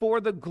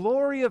for the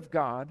glory of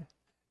God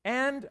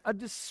and a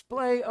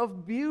display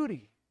of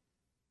beauty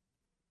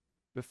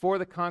before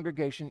the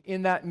congregation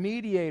in that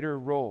mediator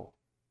role.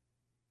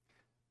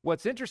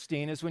 What's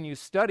interesting is when you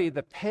study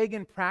the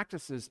pagan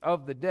practices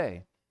of the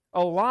day,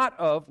 a lot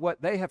of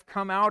what they have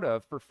come out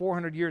of for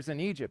 400 years in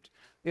Egypt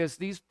is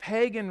these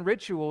pagan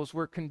rituals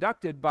were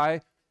conducted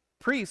by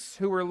priests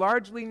who were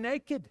largely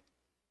naked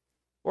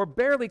or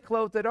barely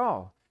clothed at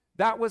all.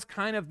 That was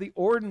kind of the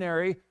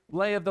ordinary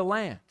lay of the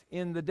land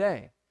in the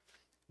day.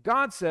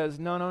 God says,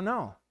 no, no,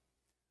 no.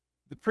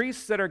 The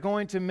priests that are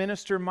going to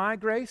minister my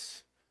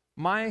grace,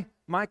 my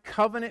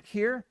covenant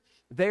here,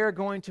 they are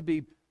going to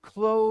be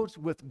clothed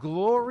with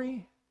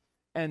glory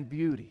and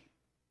beauty.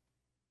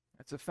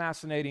 That's a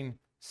fascinating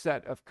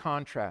set of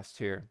contrasts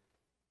here.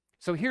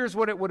 So here's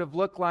what it would have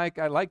looked like.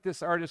 I like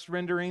this artist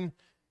rendering.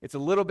 It's a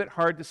little bit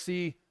hard to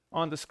see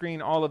on the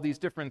screen all of these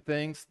different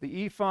things.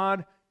 The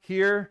ephod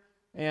here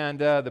and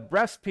the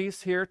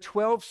breastpiece here,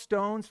 12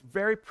 stones,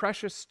 very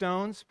precious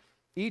stones,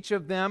 each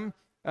of them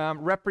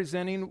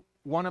representing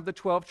one of the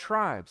 12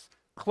 tribes,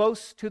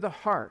 close to the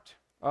heart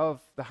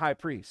of the high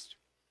priest.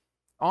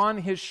 On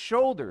his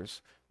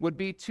shoulders would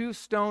be 2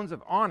 stones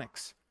of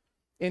onyx.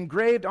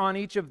 Engraved on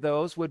each of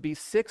those would be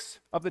 6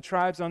 of the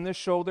tribes on this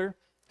shoulder,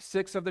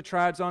 6 of the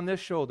tribes on this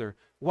shoulder.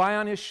 Why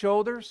on his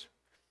shoulders?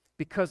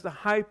 because the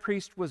high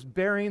priest was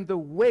bearing the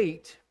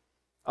weight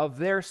of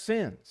their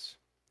sins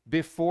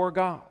before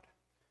God.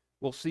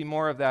 We'll see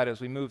more of that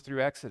as we move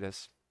through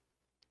Exodus.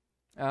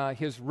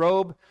 His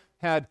robe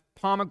had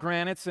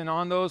pomegranates, and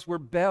on those were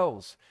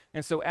bells.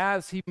 And so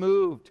as he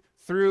moved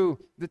through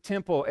the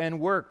temple and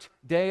worked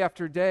day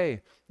after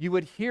day, you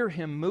would hear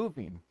him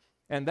moving.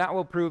 And that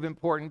will prove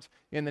important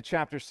in the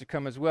chapters to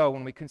come as well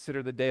when we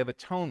consider the Day of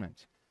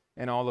Atonement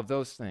and all of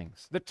those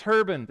things. The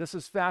turban, this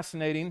is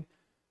fascinating.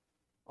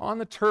 On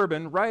the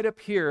turban, right up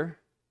here,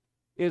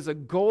 is a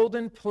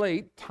golden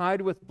plate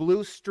tied with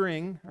blue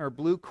string or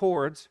blue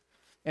cords.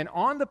 And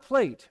on the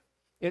plate,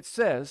 it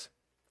says,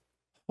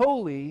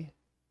 "Holy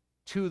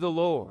to the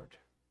Lord."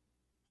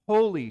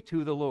 Holy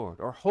to the Lord,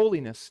 or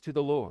holiness to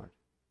the Lord.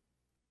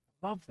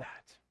 Love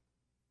that.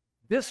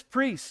 This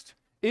priest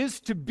is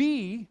to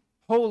be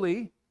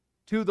holy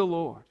to the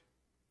Lord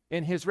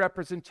in his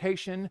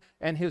representation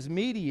and his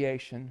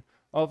mediation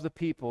of the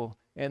people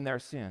and their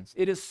sins.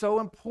 It is so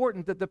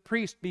important that the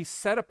priest be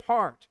set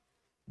apart,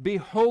 be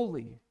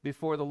holy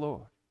before the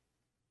Lord.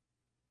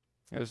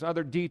 There's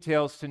other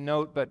details to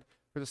note, but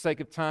for the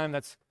sake of time,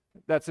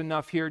 that's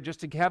enough here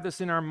just to have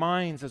this in our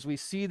minds as we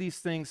see these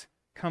things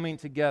coming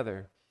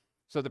together.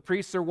 So the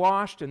priests are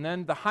washed, and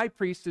then the high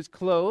priest is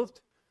clothed,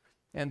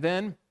 and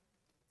then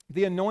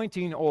the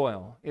anointing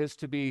oil is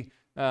to be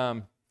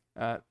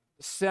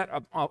set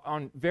up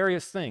on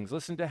various things.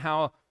 Listen to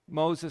how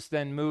Moses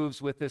then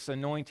moves with this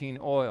anointing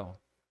oil.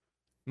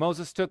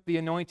 Moses took the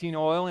anointing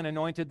oil and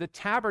anointed the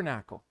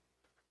tabernacle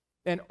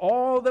and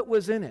all that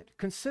was in it.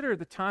 Consider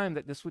the time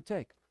that this would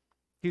take.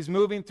 He's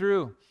moving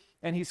through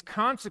and he's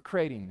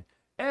consecrating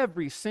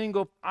every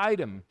single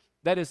item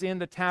that is in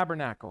the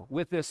tabernacle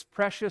with this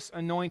precious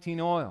anointing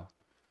oil.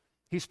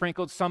 He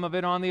sprinkled some of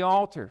it on the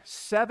altar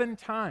 7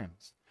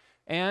 times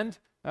and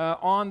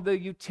on the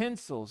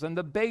utensils and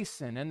the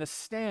basin and the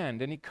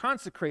stand, and he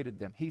consecrated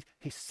them.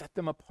 He set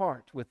them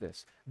apart with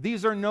this.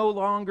 These are no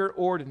longer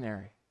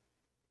ordinary.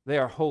 They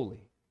are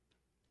holy.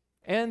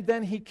 And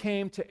then he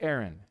came to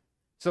Aaron.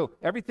 So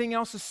everything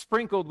else is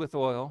sprinkled with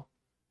oil,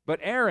 but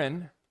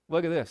Aaron,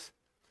 look at this.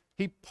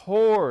 He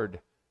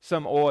poured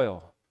some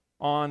oil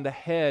on the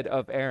head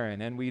of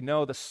Aaron, and we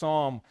know the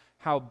psalm,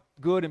 how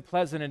good and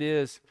pleasant it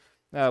is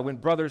when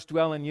brothers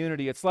dwell in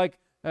unity. It's like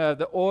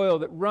the oil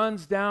that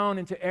runs down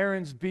into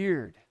Aaron's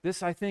beard.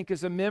 This, I think,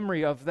 is a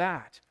memory of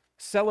that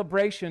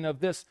celebration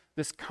of this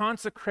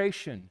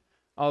consecration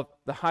of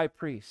the high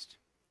priest.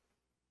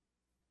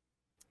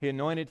 He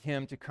anointed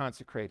him to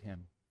consecrate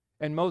him.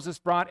 And Moses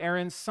brought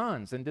Aaron's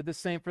sons and did the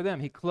same for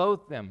them. He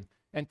clothed them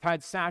and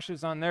tied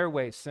sashes on their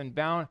waists and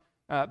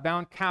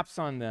bound caps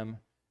on them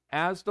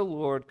as the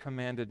Lord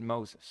commanded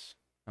Moses.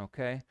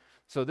 Okay?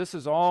 So this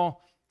is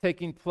all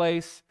taking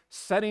place,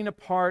 setting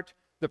apart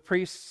the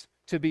priests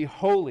to be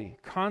holy,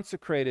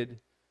 consecrated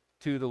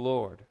to the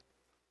Lord.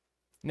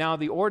 Now,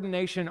 the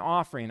ordination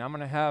offering, I'm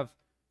going to have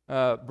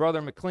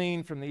Brother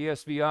McLean from the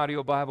ESV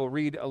Audio Bible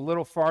read a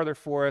little farther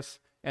for us,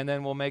 and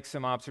then we'll make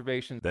some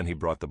observations. Then he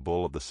brought the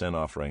bull of the sin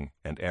offering,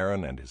 and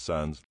Aaron and his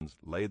sons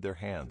laid their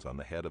hands on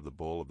the head of the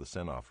bull of the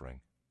sin offering.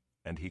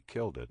 And he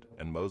killed it,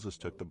 and Moses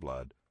took the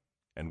blood,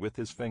 and with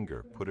his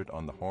finger put it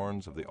on the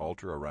horns of the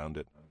altar around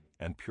it,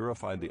 and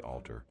purified the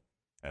altar,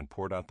 and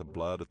poured out the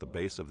blood at the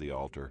base of the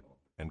altar,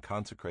 and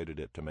consecrated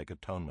it to make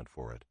atonement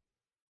for it.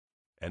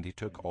 And he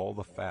took all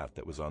the fat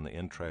that was on the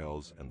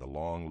entrails, and the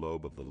long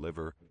lobe of the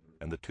liver,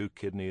 and the 2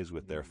 kidneys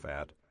with their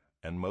fat,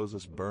 and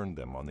Moses burned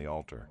them on the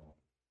altar.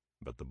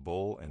 But the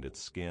bull and its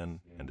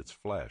skin, and its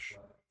flesh,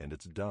 and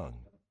its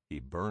dung, he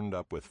burned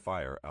up with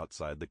fire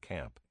outside the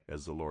camp,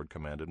 as the Lord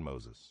commanded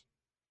Moses.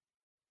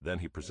 Then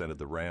he presented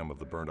the ram of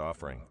the burnt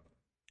offering,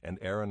 and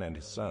Aaron and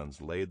his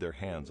sons laid their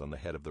hands on the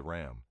head of the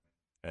ram,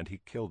 and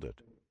he killed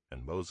it,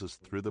 and Moses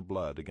threw the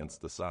blood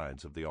against the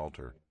sides of the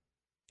altar.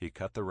 He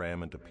cut the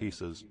ram into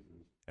pieces,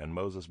 and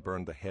Moses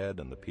burned the head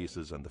and the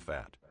pieces and the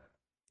fat.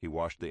 He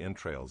washed the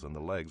entrails and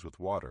the legs with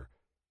water,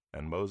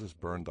 and Moses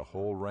burned the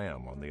whole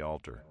ram on the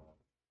altar.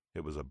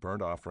 It was a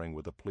burnt offering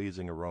with a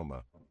pleasing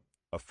aroma,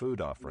 a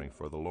food offering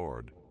for the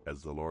Lord,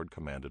 as the Lord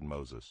commanded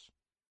Moses.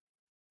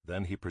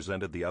 Then he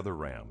presented the other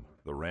ram,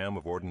 the ram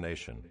of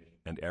ordination,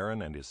 and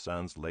Aaron and his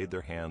sons laid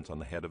their hands on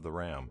the head of the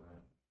ram.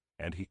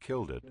 And he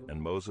killed it, and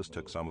Moses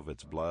took some of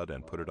its blood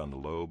and put it on the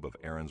lobe of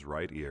Aaron's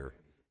right ear,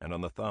 and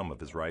on the thumb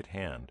of his right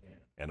hand,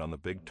 and on the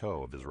big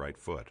toe of his right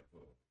foot.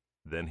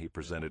 Then he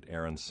presented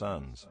Aaron's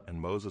sons, and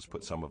Moses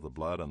put some of the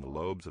blood on the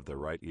lobes of their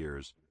right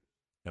ears,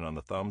 and on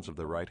the thumbs of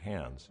their right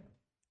hands,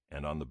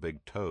 and on the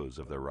big toes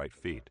of their right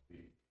feet.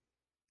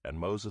 And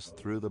Moses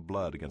threw the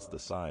blood against the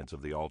sides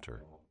of the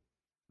altar.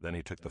 Then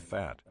he took the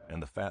fat,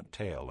 and the fat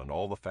tail, and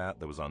all the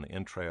fat that was on the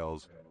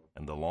entrails,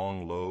 and the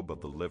long lobe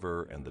of the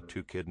liver, and the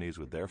 2 kidneys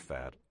with their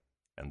fat,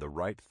 and the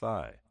right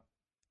thigh.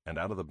 And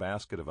out of the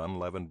basket of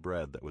unleavened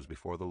bread that was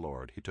before the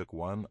Lord, he took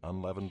 1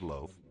 unleavened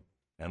loaf,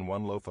 and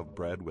 1 loaf of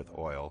bread with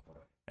oil,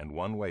 and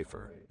 1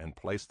 wafer, and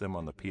placed them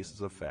on the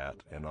pieces of fat,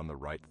 and on the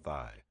right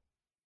thigh.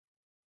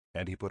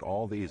 And he put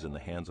all these in the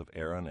hands of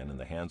Aaron and in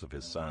the hands of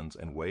his sons,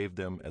 and waved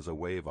them as a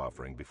wave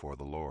offering before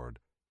the Lord.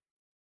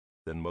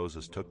 Then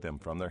Moses took them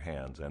from their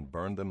hands and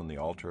burned them on the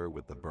altar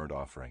with the burnt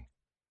offering.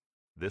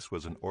 This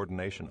was an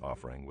ordination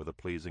offering with a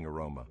pleasing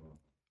aroma,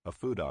 a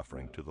food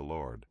offering to the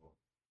Lord.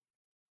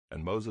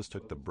 And Moses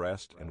took the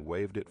breast and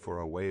waved it for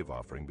a wave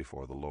offering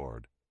before the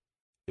Lord.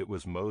 It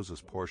was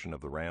Moses' portion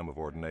of the ram of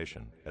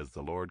ordination, as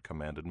the Lord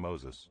commanded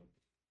Moses.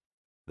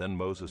 Then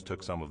Moses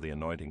took some of the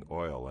anointing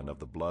oil and of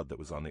the blood that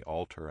was on the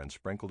altar and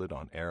sprinkled it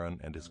on Aaron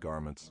and his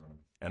garments,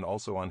 and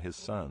also on his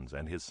sons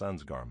and his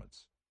sons'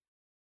 garments.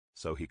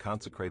 So he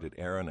consecrated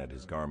Aaron and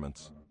his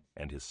garments,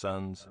 and his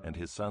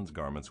sons'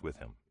 garments with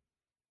him.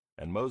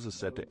 And Moses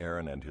said to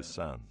Aaron and his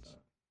sons,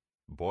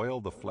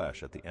 Boil the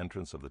flesh at the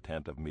entrance of the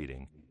tent of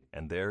meeting,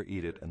 and there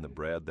eat it and the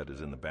bread that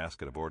is in the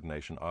basket of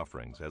ordination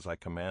offerings, as I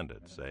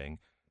commanded, saying,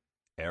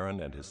 Aaron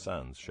and his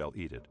sons shall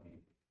eat it.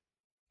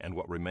 And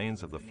what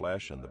remains of the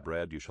flesh and the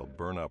bread you shall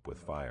burn up with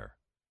fire.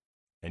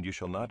 And you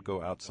shall not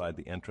go outside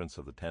the entrance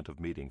of the tent of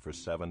meeting for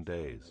 7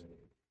 days,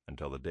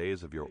 until the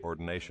days of your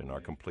ordination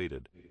are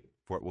completed,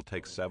 for it will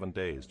take 7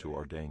 days to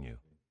ordain you.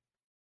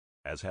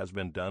 As has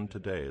been done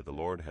today, the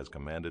Lord has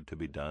commanded to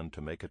be done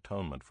to make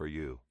atonement for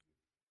you.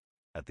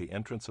 At the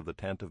entrance of the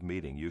tent of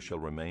meeting you shall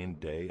remain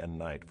day and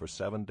night for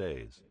 7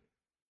 days,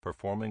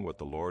 performing what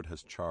the Lord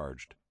has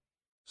charged,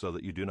 so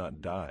that you do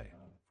not die,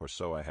 for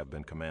so I have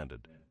been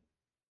commanded.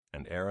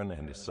 And Aaron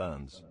and his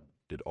sons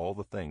did all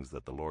the things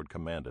that the Lord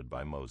commanded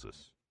by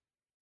Moses.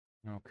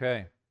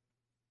 Okay.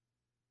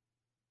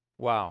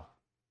 Wow.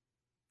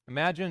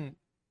 Imagine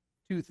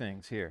 2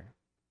 things here.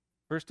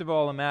 First of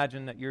all,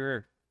 imagine that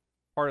you're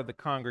part of the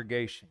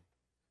congregation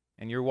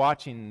and you're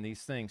watching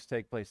these things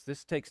take place.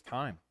 This takes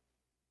time.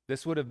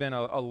 This would have been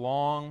a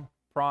long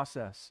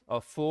process,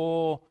 a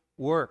full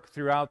work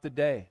throughout the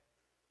day.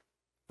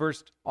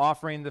 First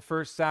offering the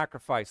first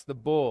sacrifice, the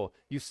bull.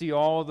 You see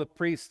all the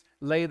priests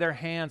lay their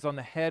hands on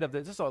the head of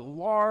this. This is a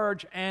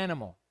large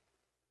animal.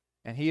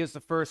 And he is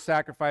the first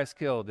sacrifice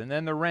killed. And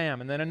then the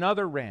ram, and then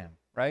another ram,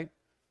 right?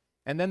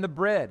 And then the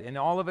bread, and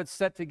all of it's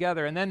set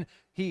together. And then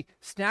he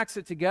stacks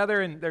it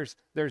together, and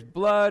there's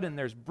blood, and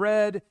there's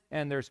bread,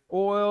 and there's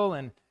oil,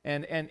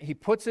 and he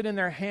puts it in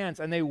their hands,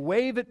 and they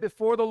wave it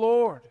before the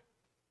Lord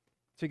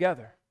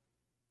together.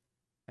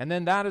 And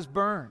then that is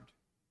burned.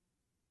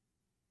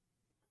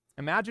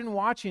 Imagine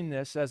watching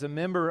this as a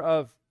member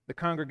of the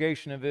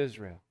congregation of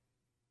Israel.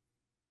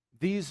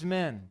 These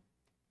men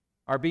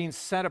are being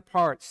set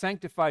apart,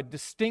 sanctified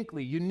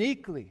distinctly,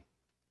 uniquely,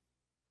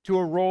 to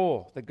a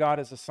role that God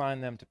has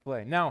assigned them to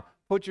play. Now,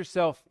 put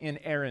yourself in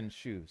Aaron's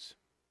shoes.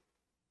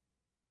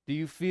 Do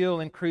you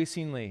feel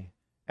increasingly,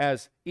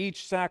 as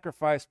each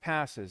sacrifice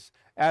passes,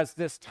 as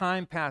this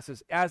time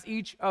passes, as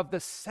each of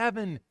the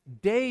 7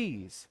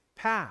 days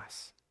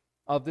pass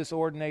of this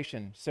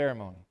ordination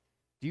ceremony,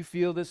 do you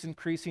feel this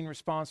increasing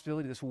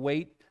responsibility, this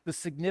weight, the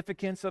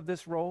significance of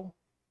this role?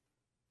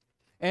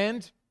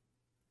 And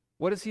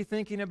what is he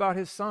thinking about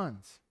his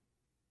sons?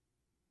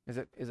 Is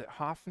it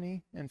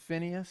Hophni and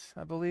Phinehas,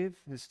 I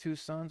believe, his 2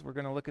 sons? We're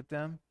going to look at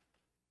them.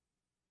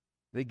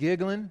 They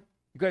giggling?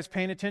 You guys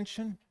paying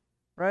attention?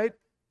 Right?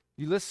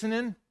 You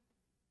listening?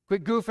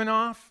 Quit goofing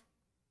off.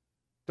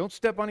 Don't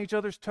step on each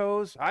other's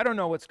toes. I don't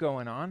know what's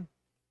going on.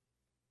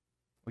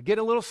 We get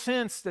a little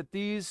sense that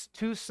these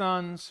 2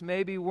 sons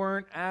maybe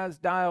weren't as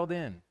dialed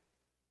in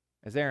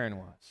as Aaron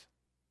was.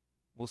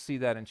 We'll see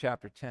that in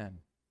chapter 10.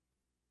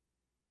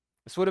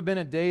 This would have been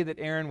a day that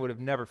Aaron would have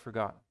never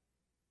forgotten.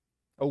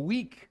 A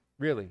week,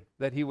 really,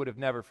 that he would have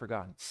never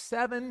forgotten.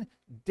 7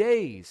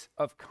 days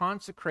of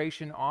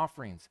consecration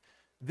offerings.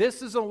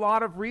 This is a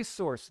lot of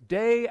resource.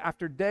 Day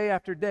after day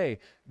after day,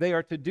 they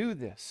are to do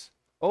this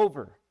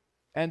over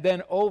and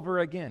then over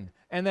again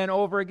and then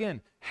over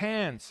again.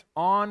 Hands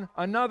on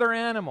another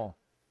animal,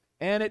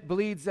 and it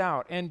bleeds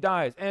out and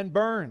dies and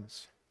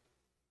burns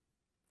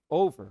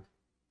over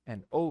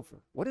and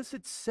over. What does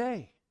it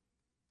say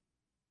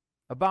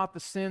about the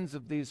sins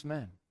of these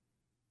men?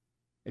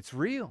 It's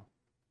real.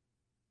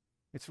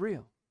 It's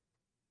real.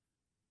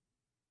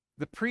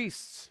 The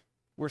priests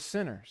were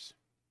sinners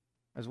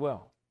as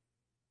well.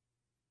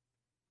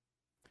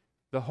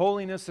 The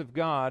holiness of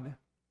God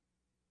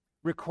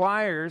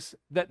requires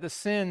that the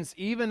sins,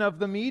 even of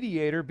the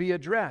mediator, be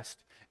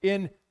addressed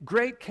in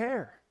great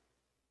care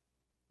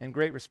and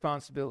great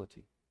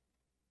responsibility.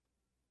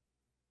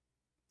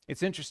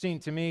 It's interesting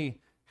to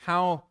me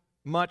how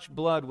much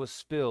blood was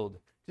spilled.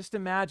 Just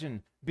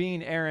imagine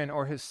being Aaron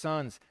or his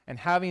sons and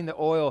having the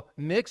oil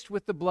mixed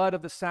with the blood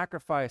of the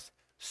sacrifice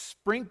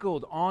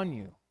sprinkled on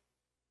you.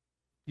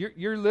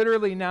 You're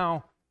literally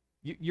now,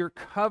 you're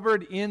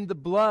covered in the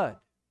blood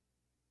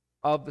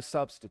of the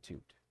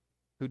substitute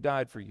who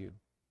died for you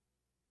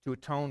to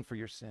atone for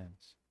your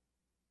sins.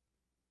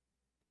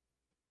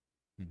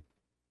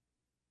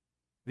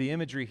 The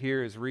imagery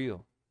here is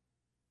real.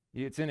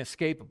 It's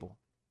inescapable.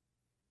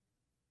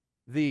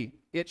 The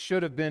 "it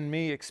should have been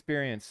me"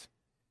 experience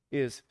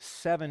is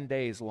 7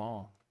 days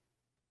long.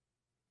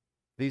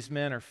 These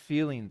men are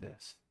feeling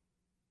this.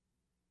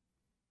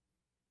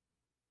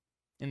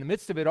 In the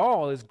midst of it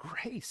all is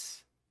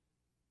grace,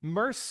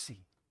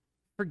 mercy,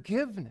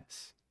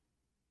 forgiveness.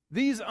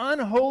 These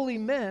unholy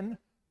men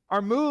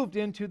are moved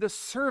into the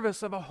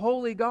service of a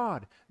holy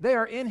God. They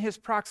are in his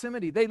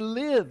proximity. They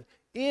live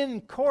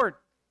in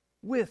court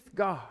with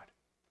God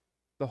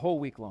the whole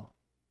week long.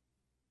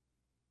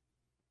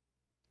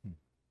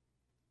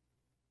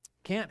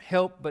 Can't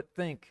help but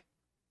think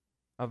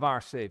of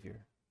our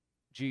Savior,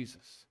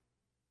 Jesus,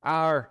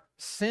 our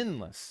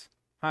sinless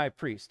high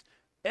priest.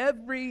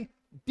 Every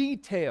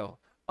detail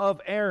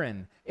of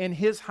Aaron in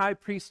his high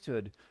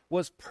priesthood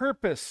was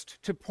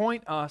purposed to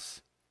point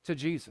us to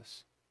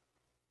Jesus.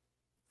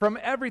 From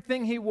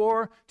everything he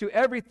wore to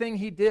everything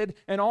he did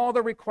and all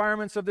the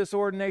requirements of this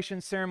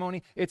ordination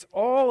ceremony, it's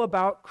all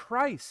about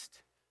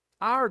Christ,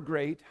 our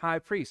great high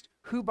priest,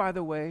 who, by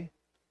the way,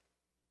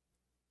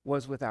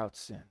 was without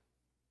sin.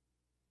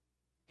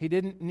 He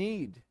didn't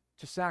need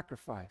to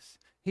sacrifice.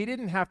 He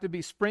didn't have to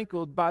be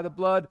sprinkled by the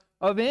blood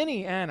of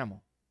any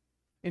animal.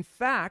 In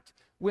fact,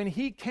 when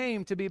he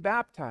came to be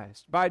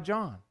baptized by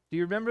John, do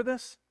you remember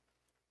this?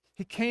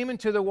 He came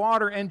into the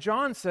water and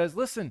John says,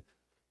 listen,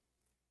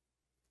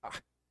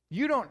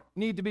 you don't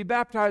need to be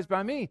baptized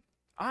by me.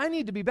 I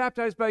need to be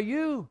baptized by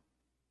you.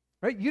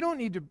 Right? You don't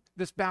need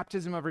this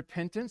baptism of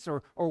repentance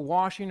or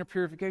washing or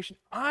purification.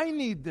 I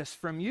need this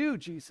from you,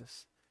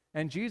 Jesus.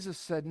 And Jesus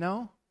said,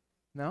 no.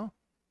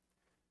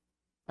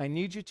 I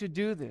need you to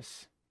do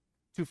this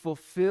to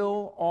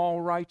fulfill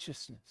all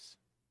righteousness.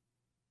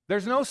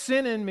 There's no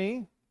sin in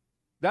me.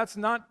 That's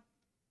not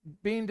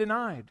being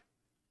denied.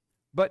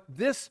 But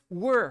this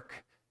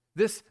work,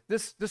 this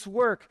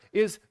work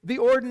is the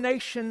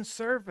ordination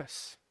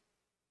service.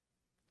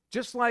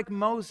 Just like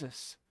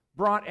Moses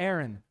brought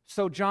Aaron,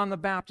 so John the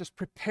Baptist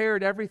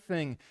prepared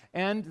everything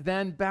and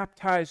then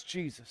baptized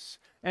Jesus.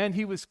 And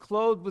he was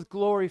clothed with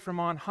glory from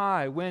on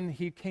high when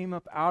he came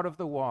up out of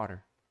the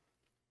water.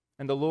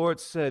 And the Lord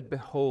said,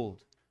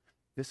 behold,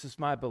 this is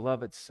my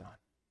beloved Son.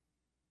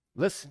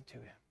 Listen to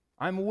him.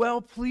 I'm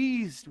well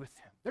pleased with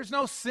him. There's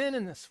no sin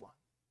in this one.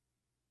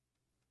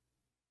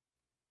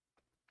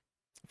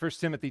 1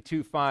 Timothy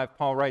 2:5,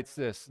 Paul writes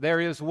this, there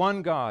is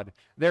one God,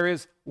 there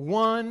is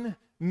one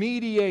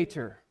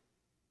mediator.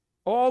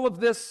 All of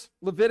this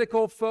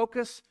Levitical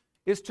focus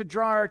is to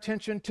draw our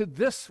attention to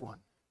this one,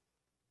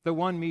 the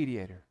one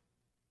mediator.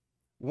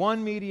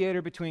 One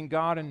mediator between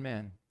God and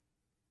men.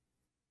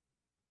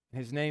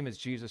 His name is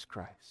Jesus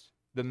Christ,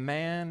 the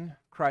man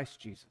Christ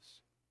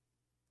Jesus.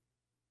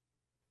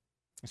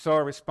 So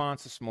our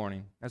response this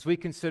morning, as we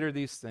consider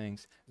these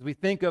things, as we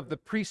think of the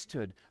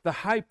priesthood, the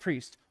high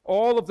priest,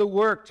 all of the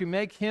work to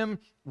make him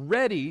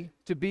ready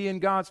to be in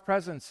God's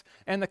presence,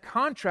 and the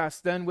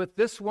contrast then with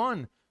this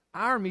one,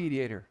 our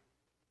mediator,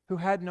 who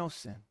had no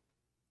sin.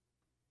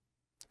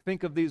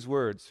 Think of these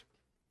words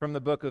from the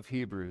book of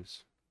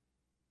Hebrews.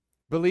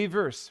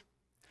 Believers,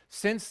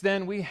 since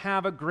then we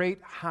have a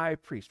great high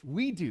priest.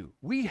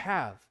 We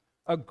have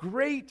a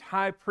great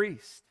high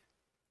priest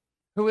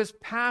who has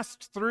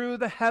passed through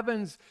the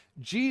heavens,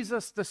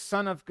 Jesus, the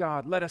Son of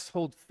God. Let us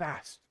hold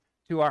fast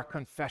to our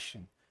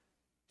confession,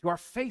 to our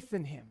faith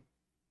in him,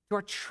 to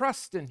our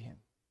trust in him.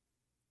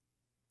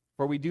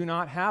 For we do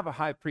not have a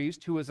high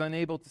priest who is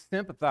unable to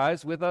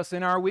sympathize with us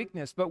in our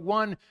weakness, but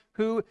one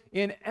who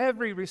in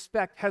every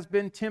respect has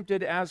been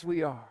tempted as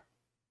we are.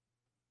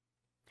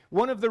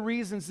 One of the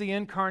reasons the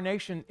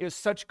incarnation is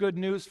such good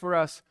news for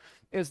us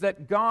is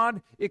that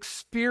God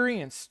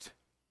experienced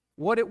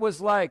what it was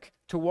like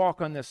to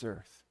walk on this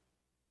earth,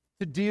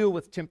 to deal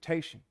with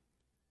temptation.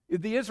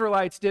 The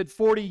Israelites did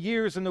 40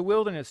 years in the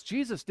wilderness.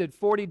 Jesus did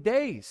 40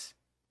 days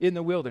in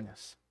the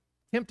wilderness,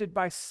 tempted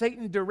by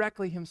Satan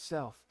directly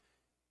himself.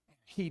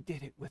 He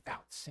did it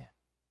without sin.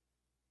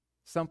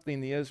 Something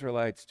the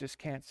Israelites just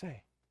can't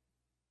say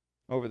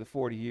over the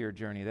 40-year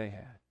journey they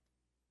had.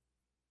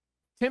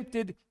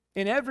 Tempted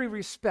in every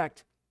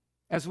respect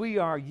as we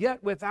are,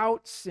 yet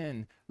without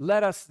sin,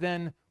 let us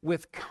then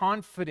with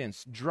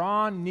confidence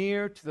draw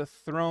near to the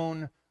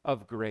throne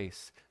of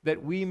grace,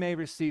 that we may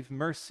receive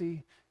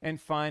mercy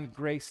and find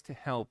grace to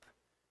help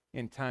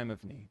in time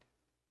of need.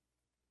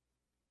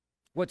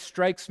 What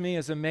strikes me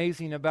as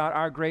amazing about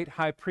our great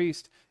high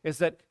priest is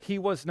that he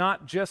was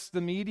not just the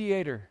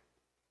mediator.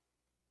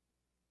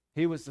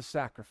 He was the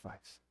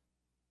sacrifice.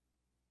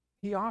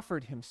 He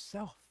offered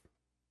himself.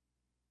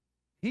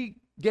 He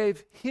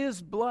gave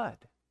his blood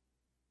to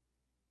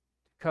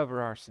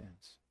cover our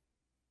sins.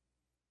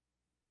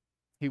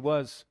 He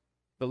was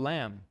the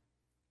lamb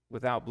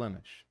without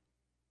blemish,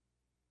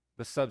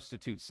 the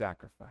substitute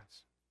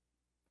sacrifice.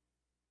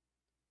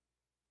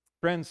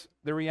 Friends,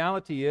 the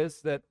reality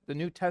is that the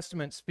New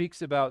Testament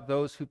speaks about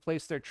those who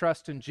place their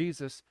trust in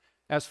Jesus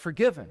as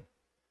forgiven,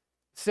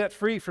 set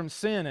free from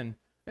sin,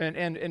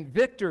 and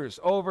victors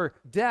over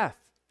death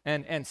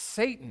and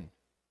Satan.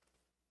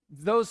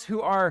 Those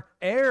who are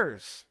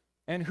heirs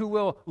and who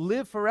will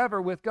live forever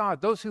with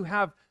God. Those who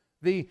have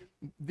the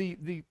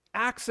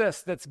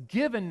access that's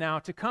given now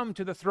to come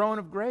to the throne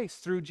of grace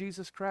through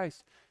Jesus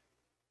Christ.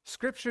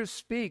 Scriptures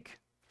speak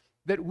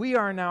that we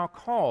are now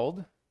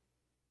called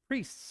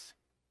priests.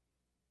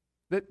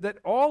 That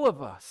all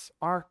of us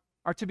are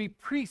to be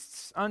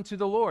priests unto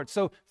the Lord.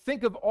 So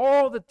think of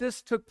all that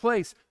this took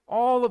place,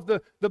 all of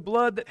the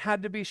blood that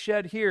had to be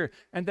shed here,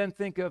 and then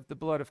think of the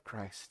blood of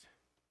Christ.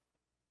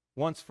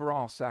 Once for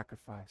all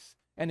sacrifice,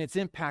 and its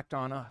impact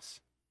on us.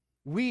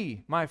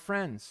 We, my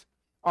friends,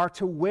 are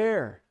to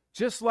wear,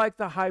 just like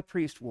the high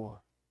priest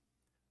wore,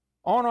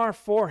 on our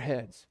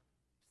foreheads,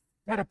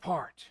 set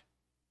apart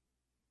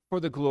for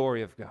the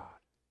glory of God.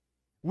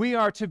 We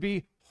are to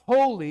be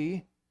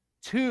holy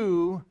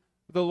to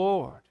the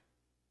Lord.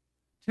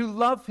 To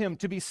love Him,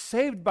 to be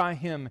saved by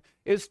Him,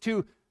 is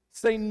to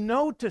say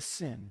no to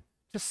sin,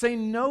 to say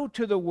no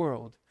to the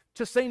world,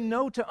 to say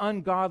no to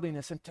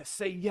ungodliness, and to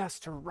say yes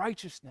to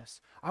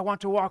righteousness. I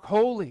want to walk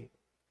holy.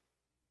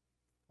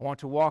 I want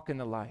to walk in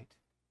the light.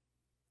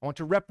 I want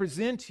to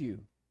represent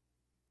you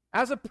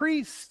as a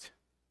priest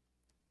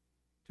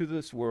to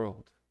this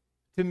world,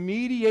 to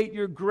mediate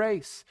your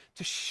grace,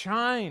 to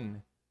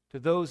shine to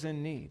those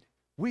in need.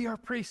 We are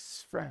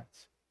priests,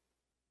 friends.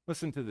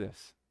 Listen to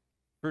this.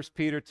 1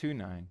 Peter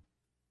 2:9.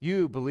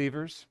 You,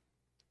 believers,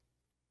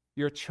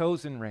 you're a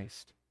chosen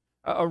race,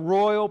 a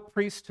royal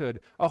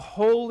priesthood, a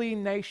holy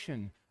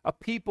nation, a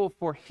people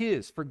for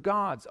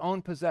God's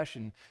own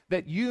possession,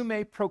 that you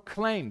may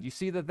proclaim. You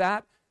see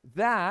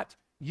that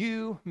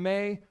you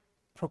may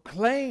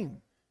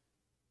proclaim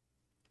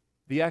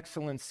the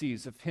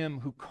excellencies of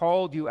Him who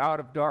called you out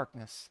of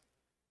darkness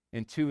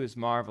into His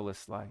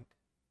marvelous light.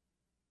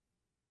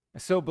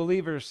 And so,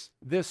 believers,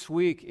 this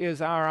week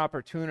is our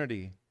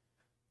opportunity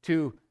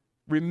to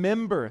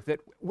remember that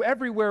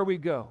everywhere we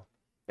go,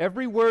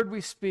 every word we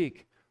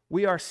speak,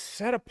 we are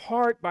set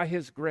apart by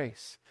His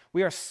grace.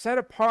 We are set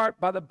apart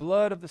by the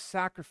blood of the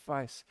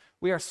sacrifice.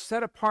 We are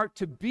set apart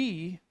to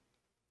be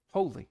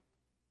holy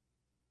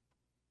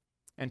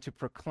and to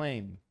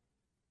proclaim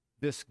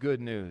this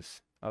good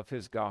news of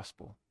His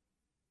gospel.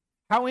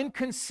 How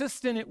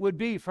inconsistent it would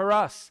be for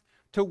us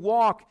to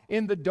walk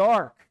in the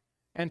dark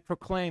and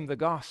proclaim the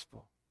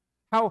gospel.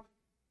 How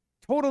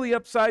totally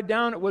upside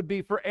down it would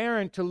be for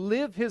Aaron to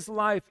live his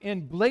life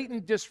in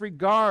blatant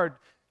disregard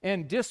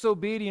and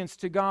disobedience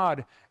to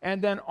God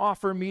and then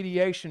offer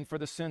mediation for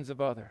the sins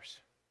of others.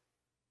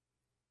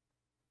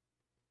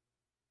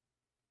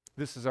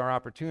 This is our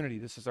opportunity.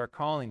 This is our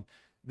calling.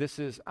 This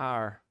is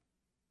our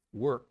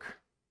work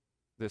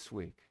this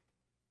week.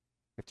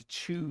 We have to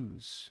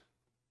choose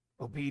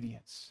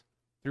obedience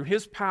through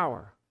His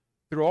power,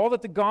 through all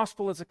that the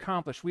gospel has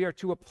accomplished. We are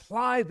to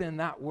apply then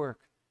that work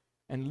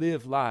and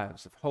live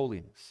lives of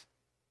holiness,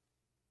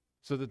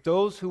 so that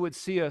those who would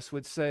see us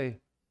would say,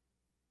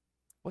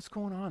 what's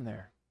going on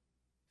there?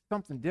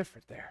 Something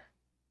different there.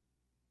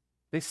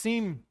 They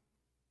seem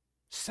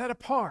set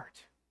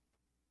apart,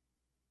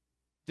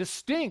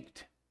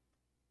 distinct.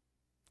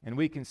 And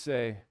we can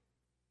say,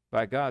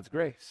 by God's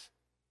grace,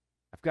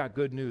 I've got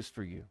good news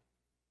for you.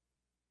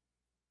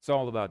 It's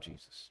all about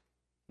Jesus.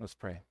 Let's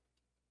pray.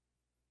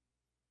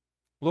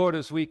 Lord,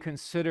 as we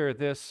consider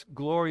this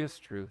glorious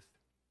truth,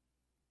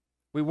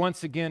 we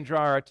once again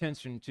draw our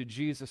attention to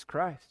Jesus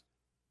Christ.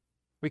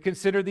 We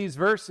consider these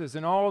verses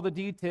and all the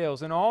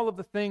details and all of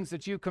the things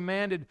that you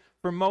commanded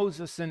for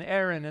Moses and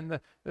Aaron and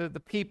the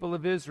people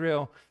of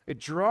Israel. It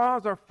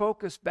draws our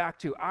focus back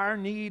to our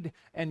need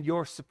and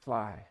your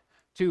supply,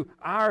 to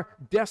our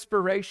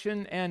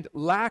desperation and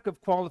lack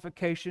of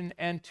qualification,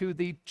 and to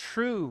the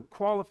true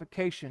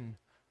qualification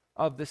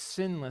of the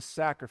sinless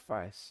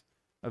sacrifice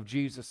of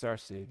Jesus our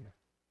Savior.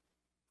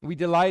 We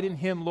delight in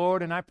Him,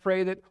 Lord, and I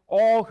pray that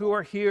all who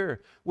are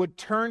here would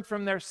turn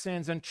from their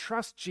sins and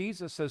trust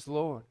Jesus as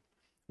Lord,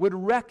 would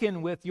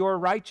reckon with your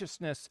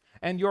righteousness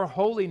and your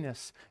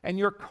holiness and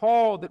your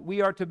call that we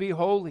are to be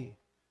holy,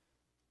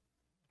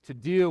 to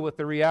deal with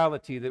the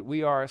reality that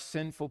we are a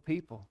sinful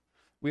people.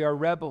 We are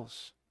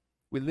rebels.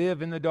 We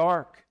live in the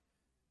dark.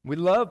 We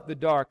love the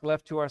dark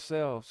left to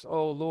ourselves.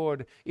 Oh,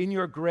 Lord, in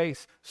your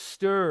grace,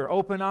 stir,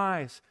 open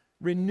eyes,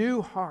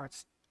 renew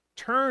hearts,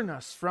 turn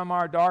us from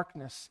our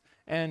darkness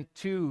and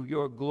to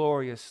your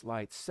glorious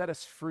light. Set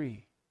us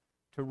free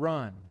to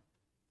run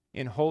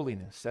in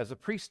holiness as a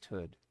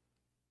priesthood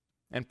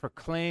and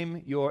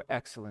proclaim your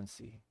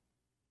excellency.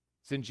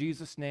 It's in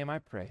Jesus' name I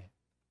pray.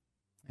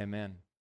 Amen.